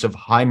nother piece of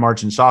high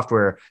margin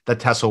software that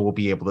Tesla will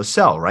be able to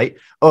sell, right?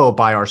 Oh,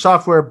 buy our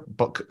software,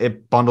 but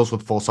it bundles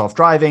with full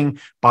self-driving,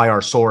 buy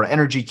our solar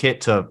energy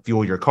kit to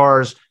fuel your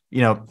cars,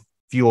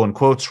 fuel in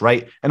quotes,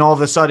 right? And all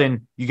of a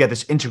sudden you get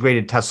this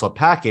integrated Tesla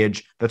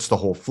package. That's the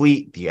whole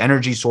fleet, the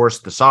energy source,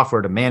 the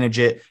software to manage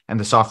it, and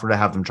the software to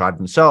have them drive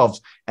themselves.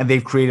 And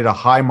they've created a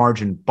high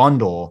margin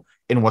bundle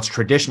in what's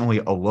traditionally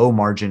a low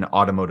margin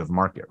automotive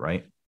market,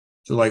 right?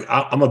 So like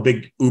I'm a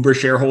big Uber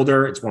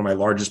shareholder. It's one of my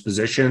largest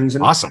positions.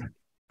 And awesome.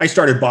 I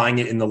started buying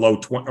it in the low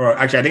 20s, or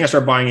actually I think I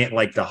started buying it in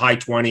like the high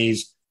 20s,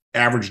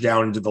 averaged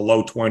down into the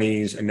low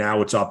 20s. And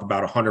now it's up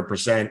about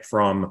 100%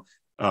 from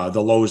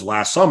the lows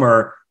last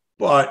summer.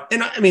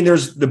 And I mean,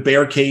 there's the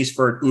bear case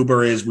for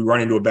Uber is we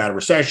run into a bad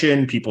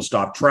recession. People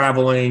stop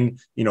traveling.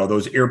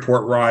 Those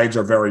airport rides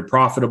are very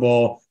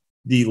profitable.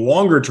 The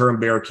longer term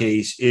bear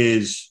case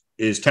is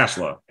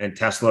Tesla and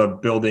Tesla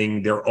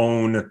building their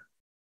own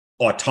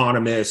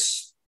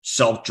autonomous,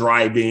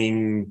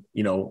 self-driving,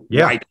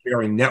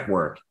 ride-sharing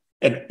network.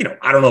 And,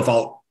 I don't know if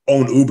I'll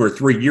own Uber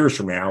 3 years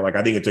from now. Like,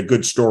 I think it's a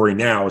good story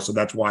now, so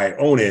that's why I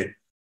own it.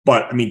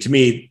 But, I mean, to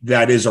me,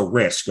 that is a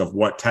risk of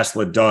what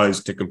Tesla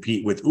does to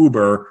compete with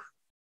Uber.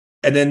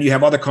 And then you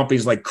have other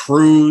companies like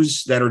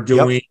Cruise that are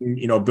doing,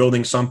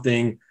 building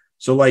something.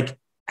 So, like,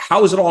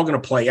 how is it all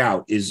going to play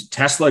out? Is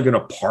Tesla going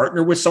to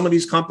partner with some of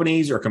these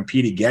companies or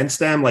compete against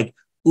them? Like,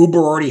 Uber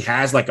already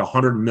has like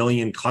 100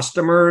 million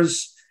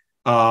customers.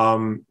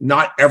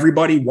 Not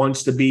everybody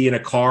wants to be in a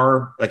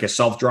car, like a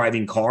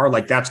self-driving car.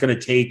 Like that's going to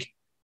take,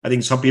 I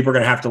think some people are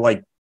going to have to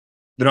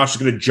they're not just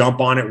going to jump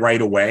on it right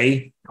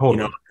away.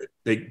 Totally.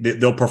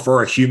 they'll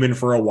prefer a human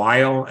for a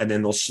while, and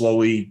then they'll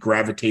slowly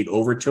gravitate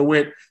over to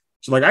it.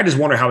 So like, I just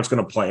wonder how it's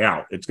going to play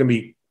out. It's going to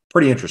be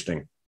pretty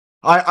interesting.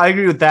 I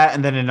agree with that.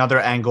 And then another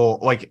angle,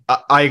 like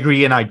I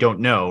agree and I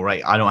don't know,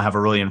 right? I don't have a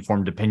really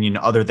informed opinion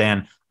other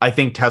than I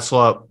think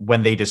Tesla,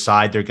 when they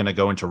decide they're going to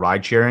go into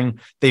ride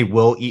sharing, they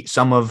will eat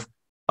some of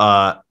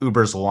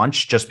Uber's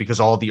lunch just because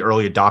all the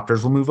early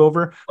adopters will move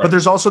over. Right. But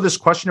there's also this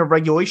question of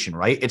regulation,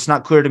 right? It's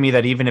not clear to me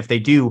that even if they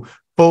do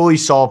fully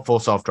solve full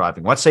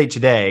self-driving, let's say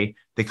today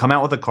they come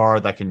out with a car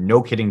that can,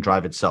 no kidding,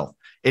 drive itself.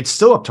 It's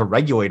still up to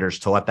regulators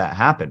to let that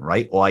happen,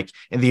 right? Like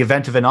in the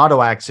event of an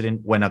auto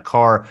accident, when a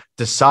car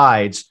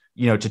decides,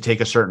 to take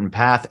a certain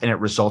path and it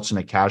results in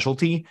a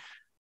casualty,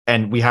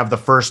 and we have the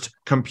first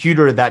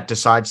computer that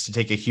decides to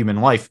take a human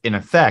life in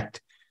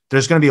effect,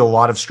 there's going to be a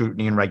lot of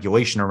scrutiny and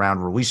regulation around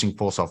releasing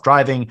full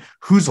self-driving.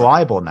 Who's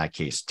liable in that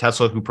case?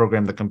 Tesla, who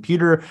programmed the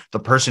computer, the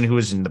person who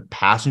is in the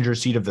passenger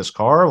seat of this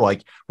car,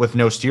 like with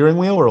no steering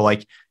wheel, or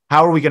like,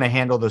 how are we going to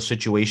handle those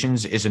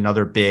situations is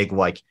another big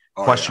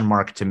question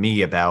mark to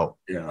me about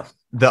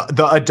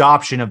the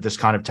adoption of this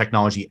kind of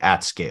technology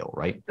at scale,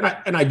 right?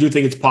 And I do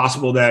think it's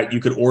possible that you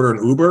could order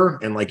an Uber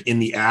and like in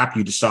the app,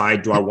 you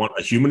decide, do I want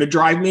a human to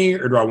drive me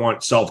or do I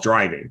want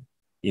self-driving?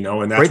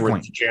 And that's where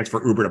it's a chance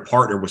for Uber to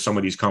partner with some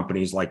of these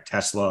companies like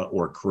Tesla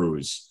or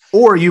Cruise.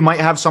 Or you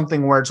might have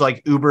something where it's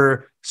like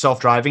Uber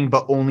self-driving,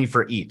 but only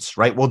for eats,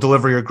 right? We'll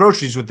deliver your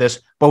groceries with this,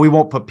 but we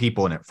won't put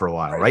people in it for a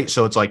while, right?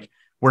 So it's like,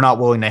 we're not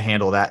willing to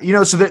handle that,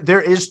 so there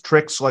is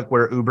tricks like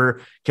where Uber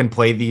can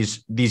play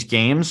these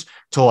games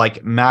to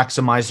like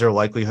maximize their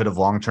likelihood of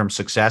long-term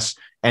success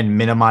and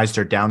minimize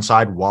their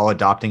downside while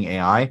adopting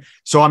AI.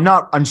 So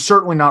I'm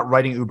certainly not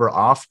writing Uber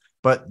off,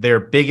 but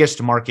their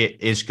biggest market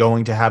is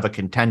going to have a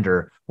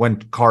contender when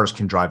cars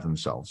can drive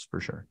themselves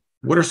for sure.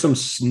 What are some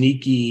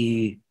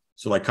sneaky,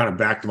 so like kind of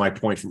back to my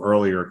point from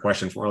earlier,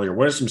 question from earlier,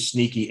 what are some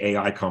sneaky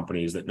AI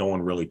companies that no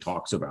one really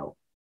talks about?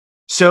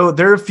 So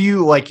there are a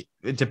few, like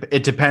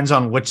it depends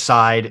on which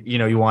side,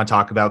 you want to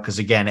talk about. Cause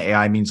again,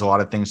 AI means a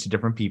lot of things to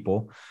different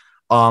people.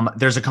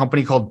 There's a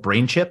company called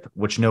BrainChip,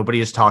 which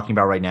nobody is talking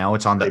about right now.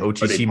 It's on the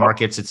OTC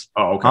markets. It's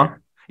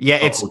yeah,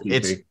 it's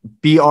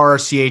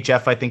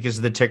BRCHF, I think is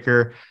the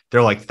ticker.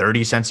 They're like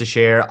 30 cents a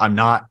share.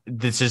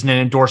 This isn't an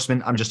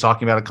endorsement. I'm just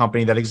talking about a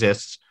company that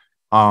exists.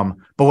 But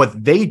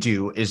what they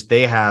do is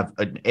they have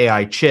an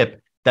AI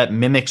chip that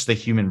mimics the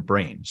human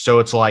brain. So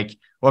it's like,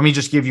 let me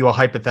just give you a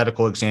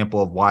hypothetical example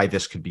of why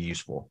this could be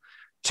useful.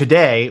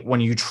 Today,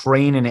 when you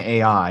train an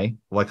AI,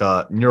 like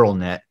a neural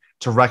net,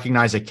 to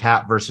recognize a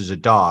cat versus a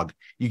dog,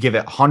 you give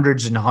it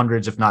hundreds and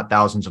hundreds, if not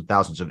thousands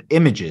of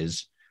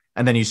images.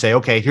 And then you say,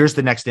 okay, here's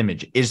the next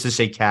image. Is this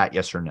a cat?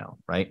 Yes or no,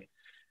 right?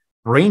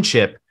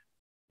 BrainChip,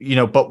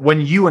 but when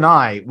you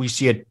and we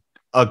see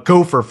a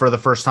gopher for the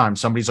first time,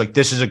 somebody's like,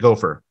 this is a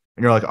gopher.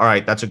 And you're like, all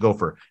right, that's a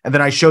gopher. And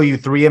then I show you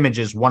 3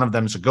 images. One of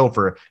them is a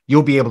gopher.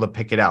 You'll be able to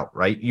pick it out,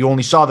 right? You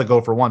only saw the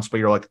gopher once, but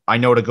you're like, I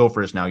know what a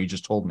gopher is now. You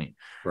just told me.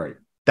 Right.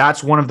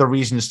 That's one of the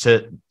reasons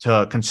to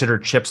consider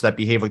chips that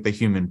behave like the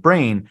human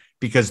brain,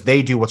 because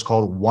they do what's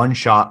called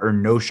one-shot or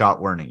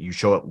no-shot learning. You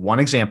show it one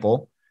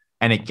example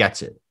and it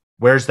gets it.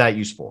 Where's that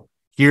useful?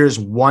 Here's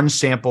one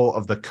sample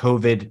of the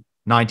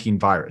COVID-19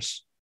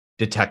 virus.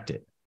 Detect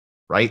it,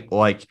 right?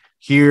 Like,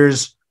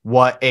 here's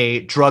what a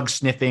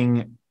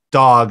drug-sniffing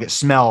dog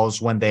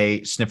smells when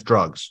they sniff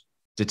drugs.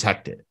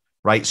 Detect it,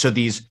 right? So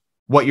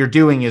what you're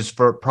doing is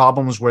for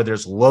problems where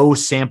there's low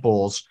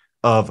samples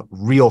of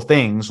real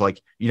things,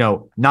 like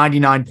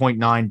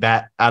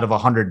 99.9 out of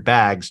 100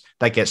 bags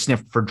that get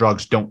sniffed for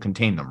drugs don't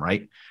contain them,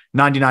 right?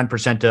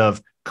 99%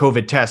 of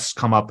COVID tests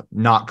come up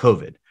not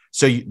COVID.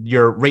 So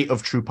your rate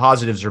of true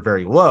positives are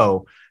very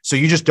low. So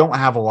you just don't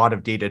have a lot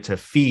of data to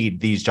feed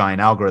these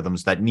giant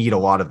algorithms that need a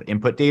lot of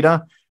input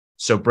data.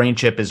 So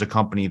BrainChip is a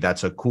company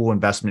that's a cool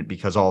investment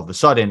because all of a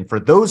sudden, for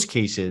those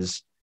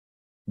cases,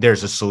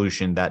 there's a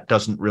solution that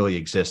doesn't really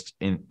exist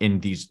in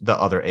the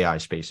other AI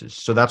spaces.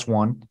 So that's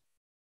one.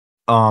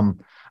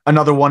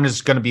 Another one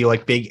is going to be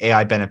like big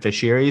AI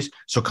beneficiaries.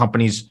 So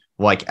companies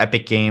like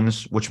Epic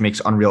Games, which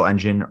makes Unreal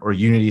Engine, or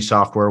Unity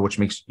Software, which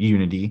makes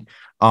Unity.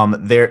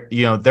 They're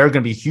going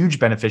to be huge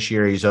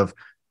beneficiaries of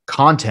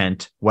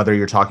content, whether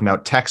you're talking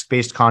about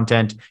text-based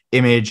content,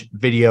 image,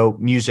 video,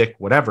 music,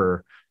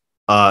 whatever,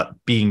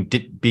 being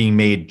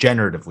made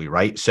generatively,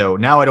 right? So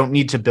now I don't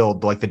need to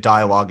build like the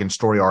dialogue and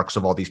story arcs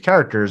of all these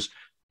characters.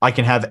 I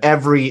can have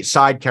every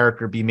side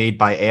character be made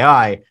by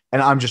AI,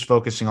 and I'm just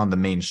focusing on the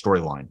main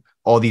storyline.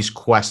 All these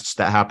quests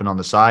that happen on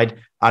the side,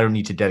 I don't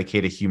need to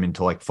dedicate a human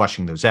to like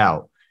fleshing those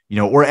out,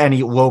 or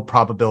any low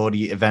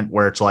probability event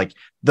where it's like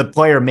the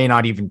player may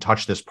not even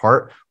touch this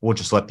part. We'll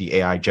just let the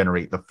AI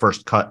generate the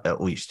first cut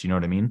at least. You know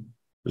what I mean?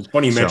 It's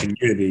funny you mentioned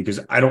Unity, because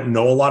I don't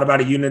know a lot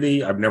about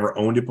Unity. I've never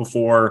owned it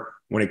before.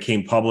 When it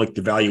came public,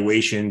 the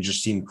valuation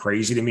just seemed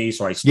crazy to me.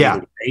 So I stayed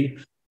away.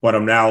 But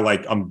I'm now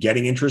I'm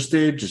getting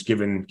interested, just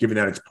given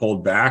that it's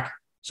pulled back.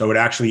 So it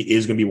actually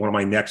is going to be one of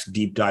my next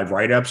deep dive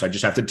write-ups. I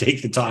just have to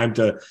take the time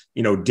to,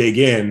 dig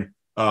in.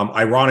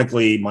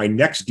 Ironically, my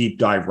next deep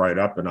dive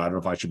write-up, and I don't know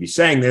if I should be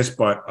saying this,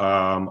 but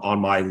on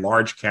my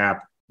large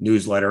cap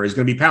newsletter is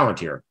going to be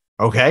Palantir.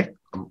 Okay.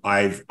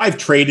 I've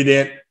traded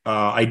it.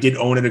 I did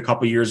own it a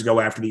couple of years ago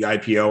after the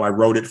IPO. I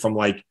wrote it from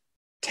like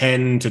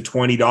 $10 to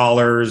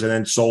 $20 and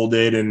then sold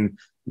it and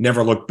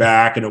never looked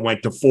back. And it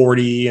went to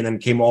 40 and then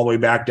came all the way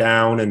back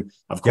down. And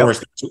of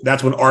course,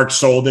 that's when ARK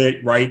sold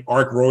it, right?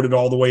 ARK rode it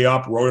all the way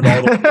up, rode it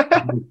all the way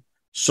down,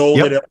 sold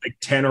it at like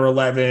 10 or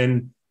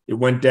 11. It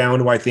went down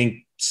to, I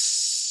think,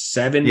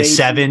 7, maybe.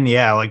 7,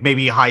 yeah, like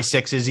maybe high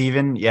 6s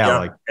even. Yeah,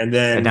 like, and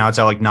now it's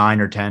at like 9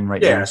 or 10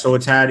 right now. Yeah, so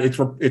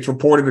it's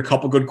reported a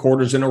couple good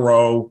quarters in a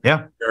row.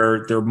 Yeah,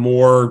 they're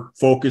more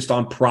focused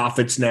on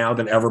profits now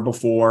than ever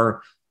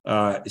before.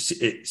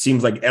 It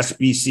seems like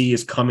SBC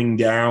is coming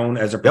down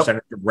as a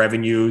percentage of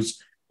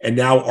revenues, and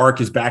now ARK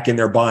is back in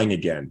there buying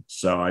again.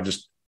 So I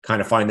just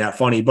kind of find that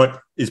funny. But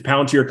is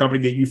Palantir a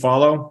company that you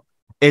follow?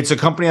 It's a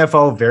company I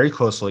follow very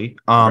closely.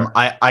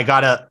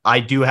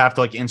 I do have to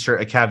like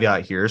insert a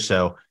caveat here.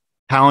 So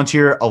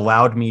Palantir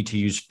allowed me to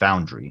use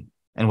Foundry.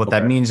 And what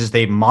that means is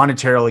they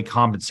monetarily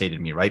compensated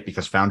me, right?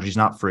 Because Foundry is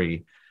not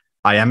free.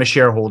 I am a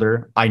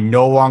shareholder. I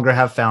no longer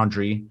have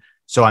Foundry,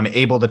 so I'm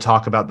able to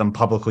talk about them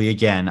publicly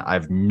again. I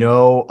have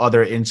no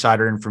other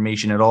insider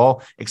information at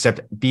all,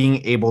 except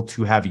being able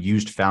to have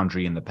used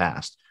Foundry in the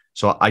past.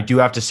 So I do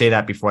have to say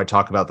that before I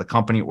talk about the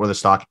company or the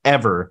stock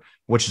ever,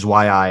 which is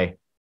why I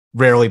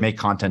rarely make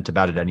content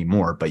about it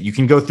anymore. But you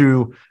can go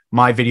through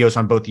my videos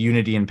on both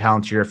Unity and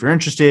Palantir if you're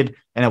interested,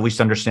 and at least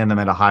understand them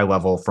at a high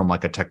level from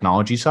like a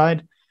technology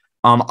side.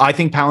 I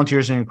think Palantir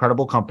is an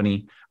incredible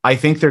company. I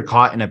think they're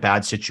caught in a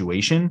bad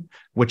situation,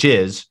 which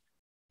is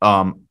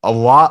a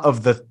lot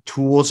of the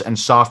tools and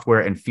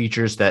software and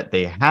features that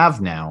they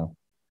have now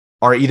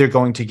are either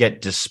going to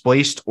get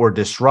displaced or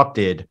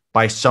disrupted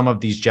by some of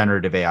these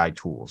generative AI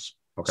tools.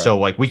 Okay. So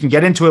like we can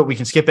get into it, we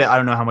can skip it. I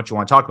don't know how much you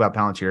want to talk about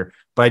Palantir,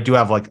 but I do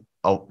have like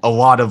a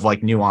lot of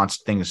like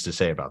nuanced things to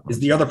say about them. Is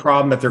the other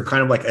problem that they're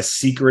kind of like a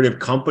secretive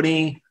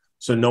company,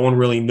 so no one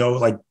really knows,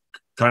 like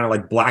kind of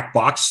like black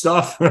box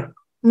stuff?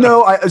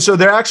 No, so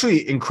they're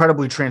actually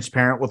incredibly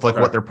transparent with like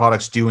what their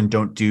products do and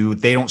don't do.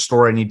 They don't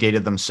store any data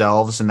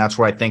themselves, and that's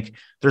where I think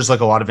there's like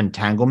a lot of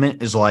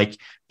entanglement. Is like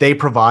they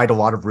provide a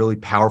lot of really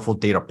powerful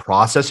data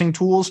processing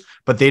tools,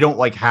 but they don't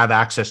like have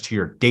access to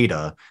your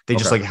data. They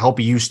just like help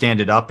you stand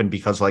it up, and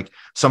because like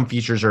some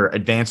features are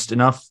advanced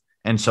enough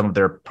and some of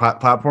their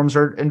platforms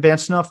are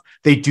advanced enough,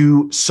 they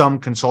do some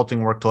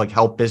consulting work to like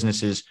help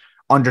businesses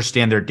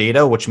understand their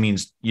data, which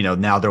means, you know,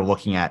 now they're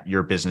looking at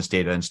your business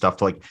data and stuff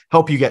to like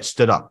help you get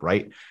stood up,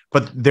 right?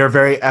 But they're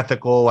very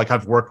ethical. Like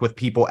I've worked with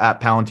people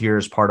at Palantir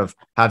as part of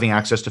having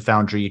access to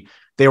Foundry.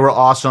 They were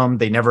awesome.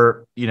 They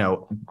never, you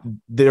know,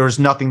 there was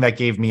nothing that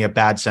gave me a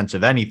bad sense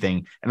of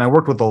anything. And I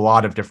worked with a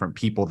lot of different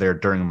people there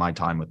during my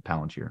time with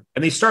Palantir.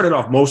 And they started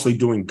off mostly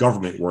doing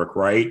government work,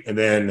 right? And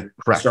then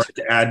started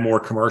to add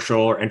more commercial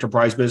or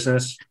enterprise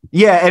business.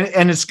 Yeah.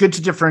 And it's good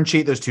to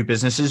differentiate those two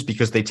businesses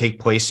because they take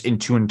place in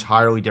two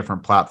entirely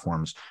different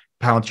platforms.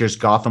 Palantir's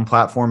Gotham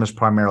platform is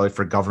primarily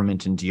for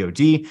government and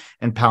DoD,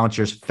 and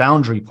Palantir's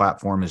Foundry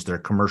platform is their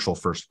commercial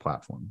first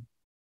platform.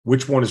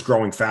 Which one is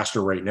growing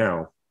faster right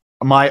now?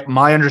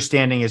 My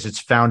understanding is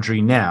it's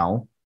Foundry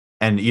now,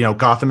 and you know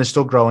Gotham is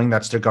still growing.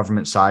 That's their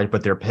government side,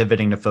 but they're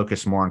pivoting to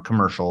focus more on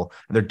commercial.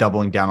 They're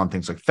doubling down on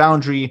things like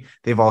Foundry.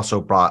 They've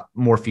also brought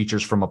more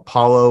features from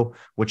Apollo,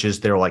 which is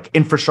their like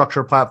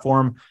infrastructure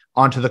platform,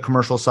 onto the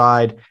commercial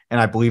side. And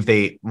I believe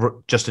they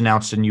just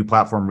announced a new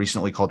platform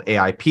recently called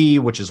AIP,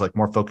 which is like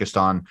more focused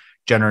on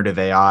generative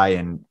AI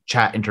and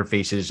chat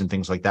interfaces and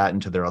things like that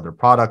into their other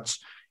products.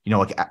 You know,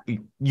 like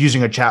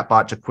using a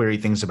chatbot to query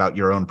things about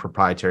your own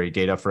proprietary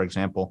data, for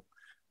example.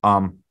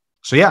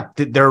 So yeah,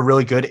 they're a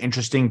really good,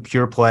 interesting,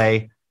 pure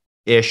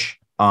play-ish,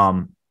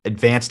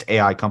 advanced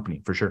AI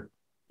company for sure.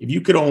 If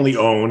you could only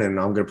own, and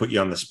I'm going to put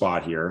you on the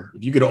spot here,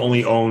 if you could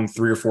only own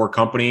 3 or 4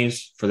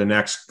 companies for the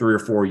next 3 or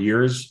 4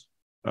 years,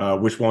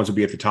 which ones would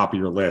be at the top of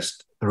your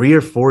list? 3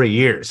 or 4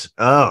 years.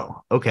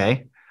 Oh,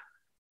 okay.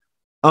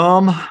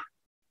 Do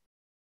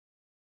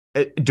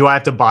I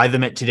have to buy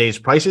them at today's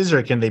prices,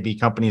 or can they be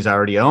companies I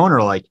already own,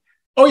 or like?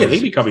 Oh yeah,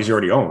 they'd be companies you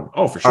already own.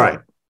 Oh, for sure. All right.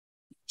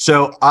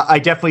 So I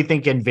definitely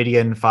think NVIDIA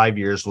in 5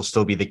 years will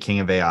still be the king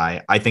of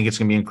AI. I think it's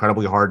going to be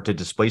incredibly hard to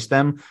displace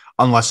them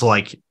unless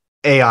like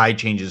AI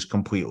changes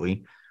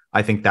completely.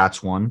 I think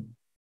that's one.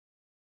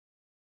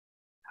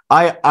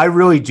 I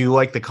really do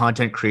like the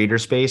content creator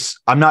space.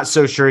 I'm not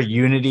so sure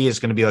Unity is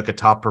going to be like a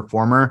top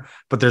performer,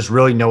 but there's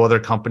really no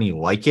other company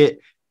like it.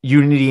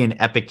 Unity and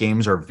Epic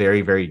Games are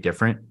very, very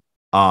different.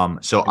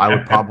 So I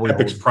would probably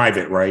Epic's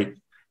private, right?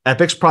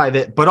 Epic's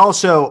private, but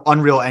also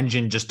Unreal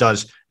Engine just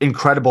does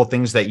incredible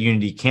things that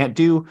Unity can't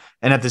do.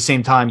 And at the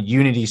same time,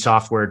 Unity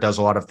software does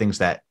a lot of things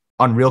that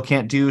Unreal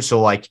can't do.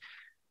 So like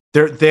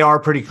they are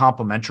pretty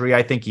complementary,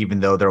 I think, even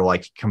though they're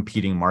like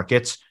competing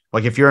markets.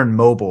 Like if you're in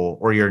mobile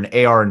or you're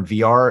in AR and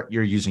VR,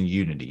 you're using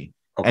Unity.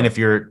 Okay. And if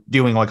you're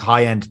doing like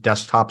high-end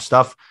desktop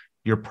stuff,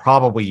 you're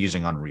probably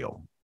using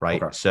Unreal,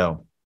 right? Okay.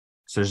 So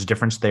there's a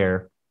difference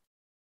there.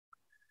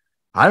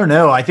 I don't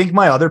know. I think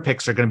my other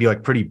picks are going to be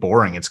like pretty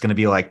boring. It's going to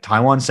be like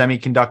Taiwan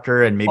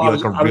Semiconductor and maybe I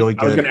was going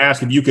to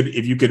ask if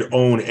you could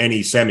own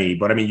any semi,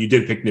 but I mean, you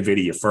did pick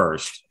NVIDIA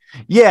first.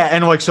 Yeah.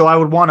 And like, so I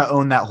would want to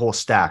own that whole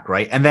stack.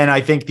 Right. And then I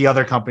think the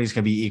other companies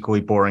can be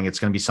equally boring. It's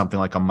going to be something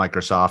like a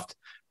Microsoft,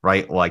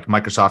 right? Like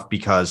Microsoft,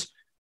 because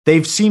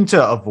they've seemed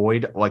to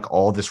avoid like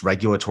all this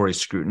regulatory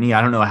scrutiny.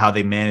 I don't know how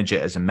they manage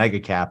it as a mega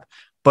cap,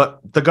 but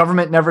the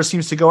government never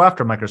seems to go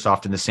after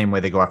Microsoft in the same way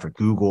they go after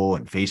Google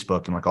and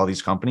Facebook and like all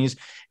these companies.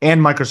 And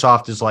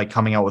Microsoft is like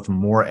coming out with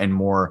more and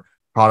more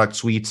product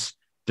suites.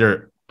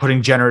 They're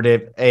putting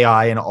generative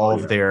AI in all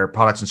of their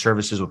products and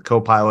services with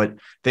Copilot.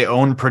 They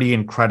own pretty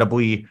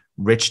incredibly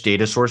rich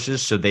data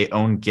sources. So they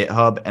own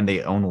GitHub and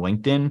they own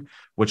LinkedIn,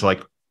 which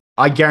like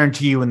I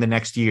guarantee you in the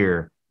next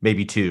year,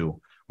 maybe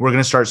two, we're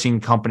going to start seeing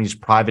companies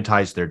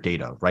privatize their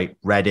data, right?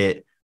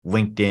 Reddit,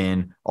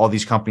 LinkedIn, all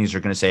these companies are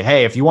going to say,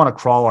 hey, if you want to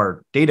crawl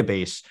our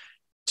database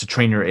to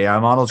train your AI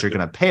models, you're going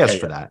to pay us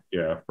for that.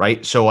 Yeah.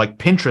 Right. So like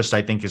Pinterest,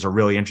 I think is a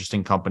really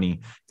interesting company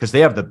because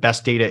they have the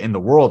best data in the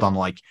world on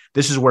like,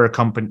 this is where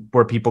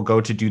people go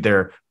to do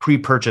their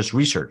pre-purchase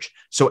research.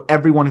 So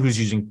everyone who's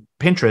using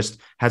Pinterest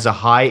has a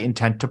high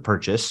intent to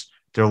purchase.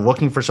 They're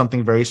looking for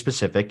something very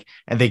specific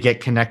and they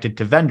get connected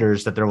to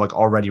vendors that they're like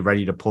already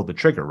ready to pull the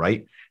trigger.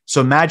 Right. So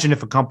imagine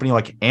if a company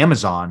like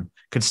Amazon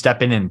could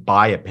step in and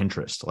buy a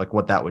Pinterest, like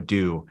what that would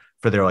do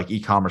for their like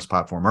e-commerce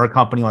platform, or a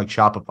company like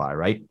Shopify,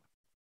 right?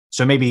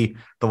 So maybe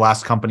the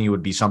last company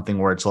would be something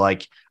where it's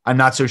like, I'm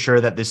not so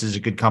sure that this is a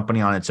good company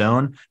on its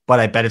own, but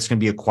I bet it's going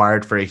to be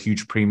acquired for a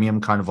huge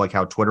premium, kind of like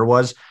how Twitter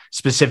was,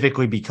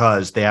 specifically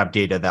because they have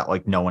data that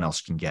like no one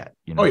else can get.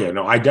 You know? Oh yeah,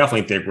 no, I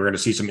definitely think we're going to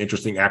see some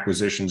interesting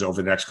acquisitions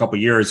over the next couple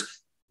of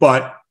years.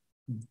 But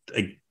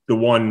like, the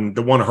one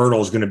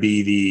hurdle is going to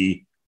be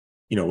the,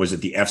 was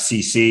it the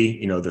FCC?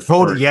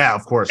 Yeah,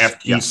 of course.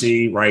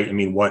 FTC, yes. Right? I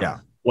mean,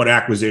 what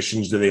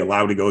acquisitions do they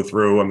allow to go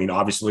through? I mean,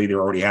 obviously, they're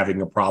already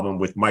having a problem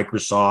with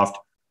Microsoft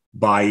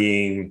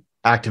buying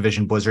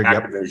Activision Blizzard.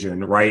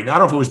 Activision, right? I don't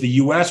know if it was the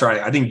US or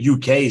I think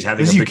UK is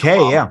having a big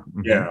problem. Yeah.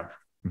 Mm-hmm. Yeah.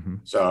 Mm-hmm.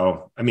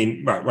 So, I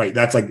mean, right.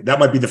 That's like, that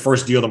might be the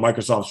first deal that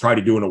Microsoft's tried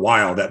to do in a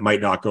while that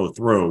might not go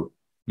through.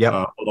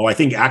 Yeah. Although I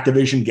think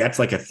Activision gets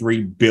like a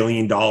 $3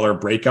 billion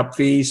breakup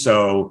fee.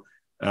 So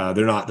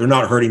they're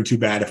not hurting too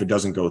bad if it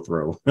doesn't go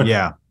through.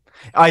 Yeah.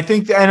 I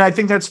think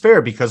that's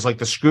fair because like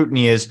the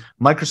scrutiny is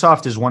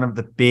Microsoft is one of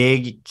the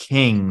big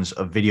kings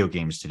of video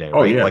games today, right?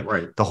 Oh, yeah, like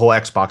right. The whole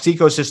Xbox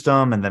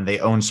ecosystem, and then they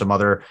own some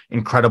other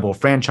incredible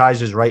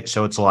franchises, right?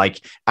 So it's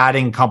like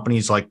adding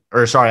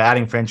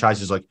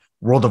franchises like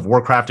World of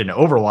Warcraft and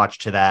Overwatch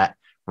to that,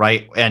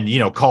 right? And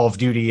Call of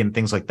Duty and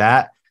things like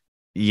that.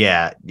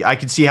 Yeah, I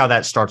can see how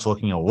that starts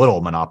looking a little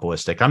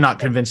monopolistic. I'm not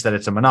convinced that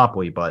it's a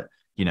monopoly, but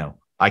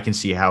I can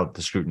see how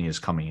the scrutiny is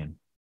coming in.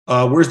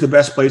 Where's the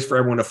best place for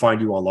everyone to find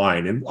you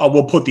online? And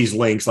we'll put these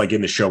links like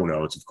in the show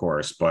notes, of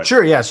course. But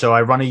sure, yeah. So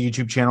I run a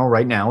YouTube channel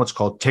right now. It's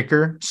called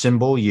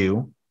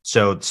TickerSymbolYOU.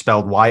 So it's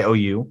spelled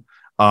YOU.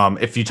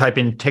 If you type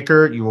in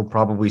Ticker, you will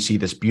probably see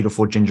this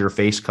beautiful ginger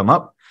face come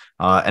up.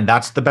 And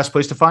that's the best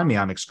place to find me.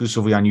 I'm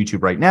exclusively on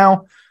YouTube right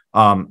now.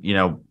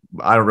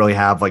 I don't really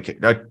have like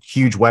a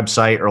huge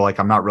website, or like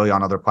I'm not really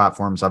on other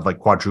platforms. I've like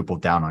quadrupled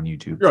down on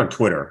YouTube. You're on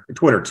Twitter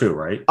too,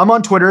 right? I'm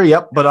on Twitter.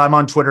 Yep. But I'm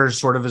on Twitter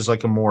sort of as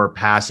like a more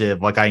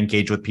passive, like I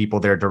engage with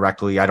people there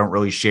directly. I don't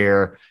really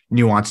share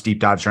nuanced deep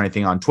dives or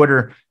anything on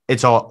Twitter.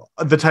 It's all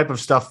the type of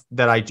stuff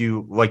that I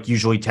do, like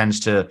usually tends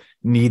to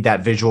need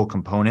that visual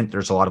component.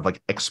 There's a lot of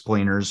like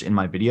explainers in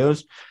my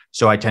videos.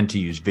 So I tend to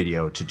use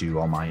video to do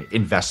all my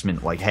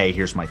investment, like, hey,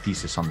 here's my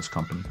thesis on this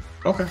company.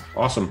 Okay,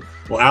 awesome.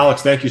 Well,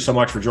 Alex, thank you so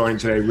much for joining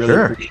today. Really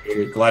appreciate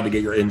it. Glad to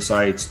get your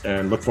insights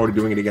and look forward to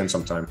doing it again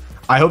sometime.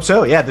 I hope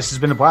so. Yeah, this has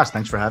been a blast.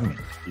 Thanks for having me.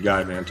 You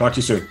got it, man. Talk to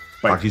you soon.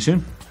 Bye. Talk to you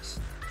soon.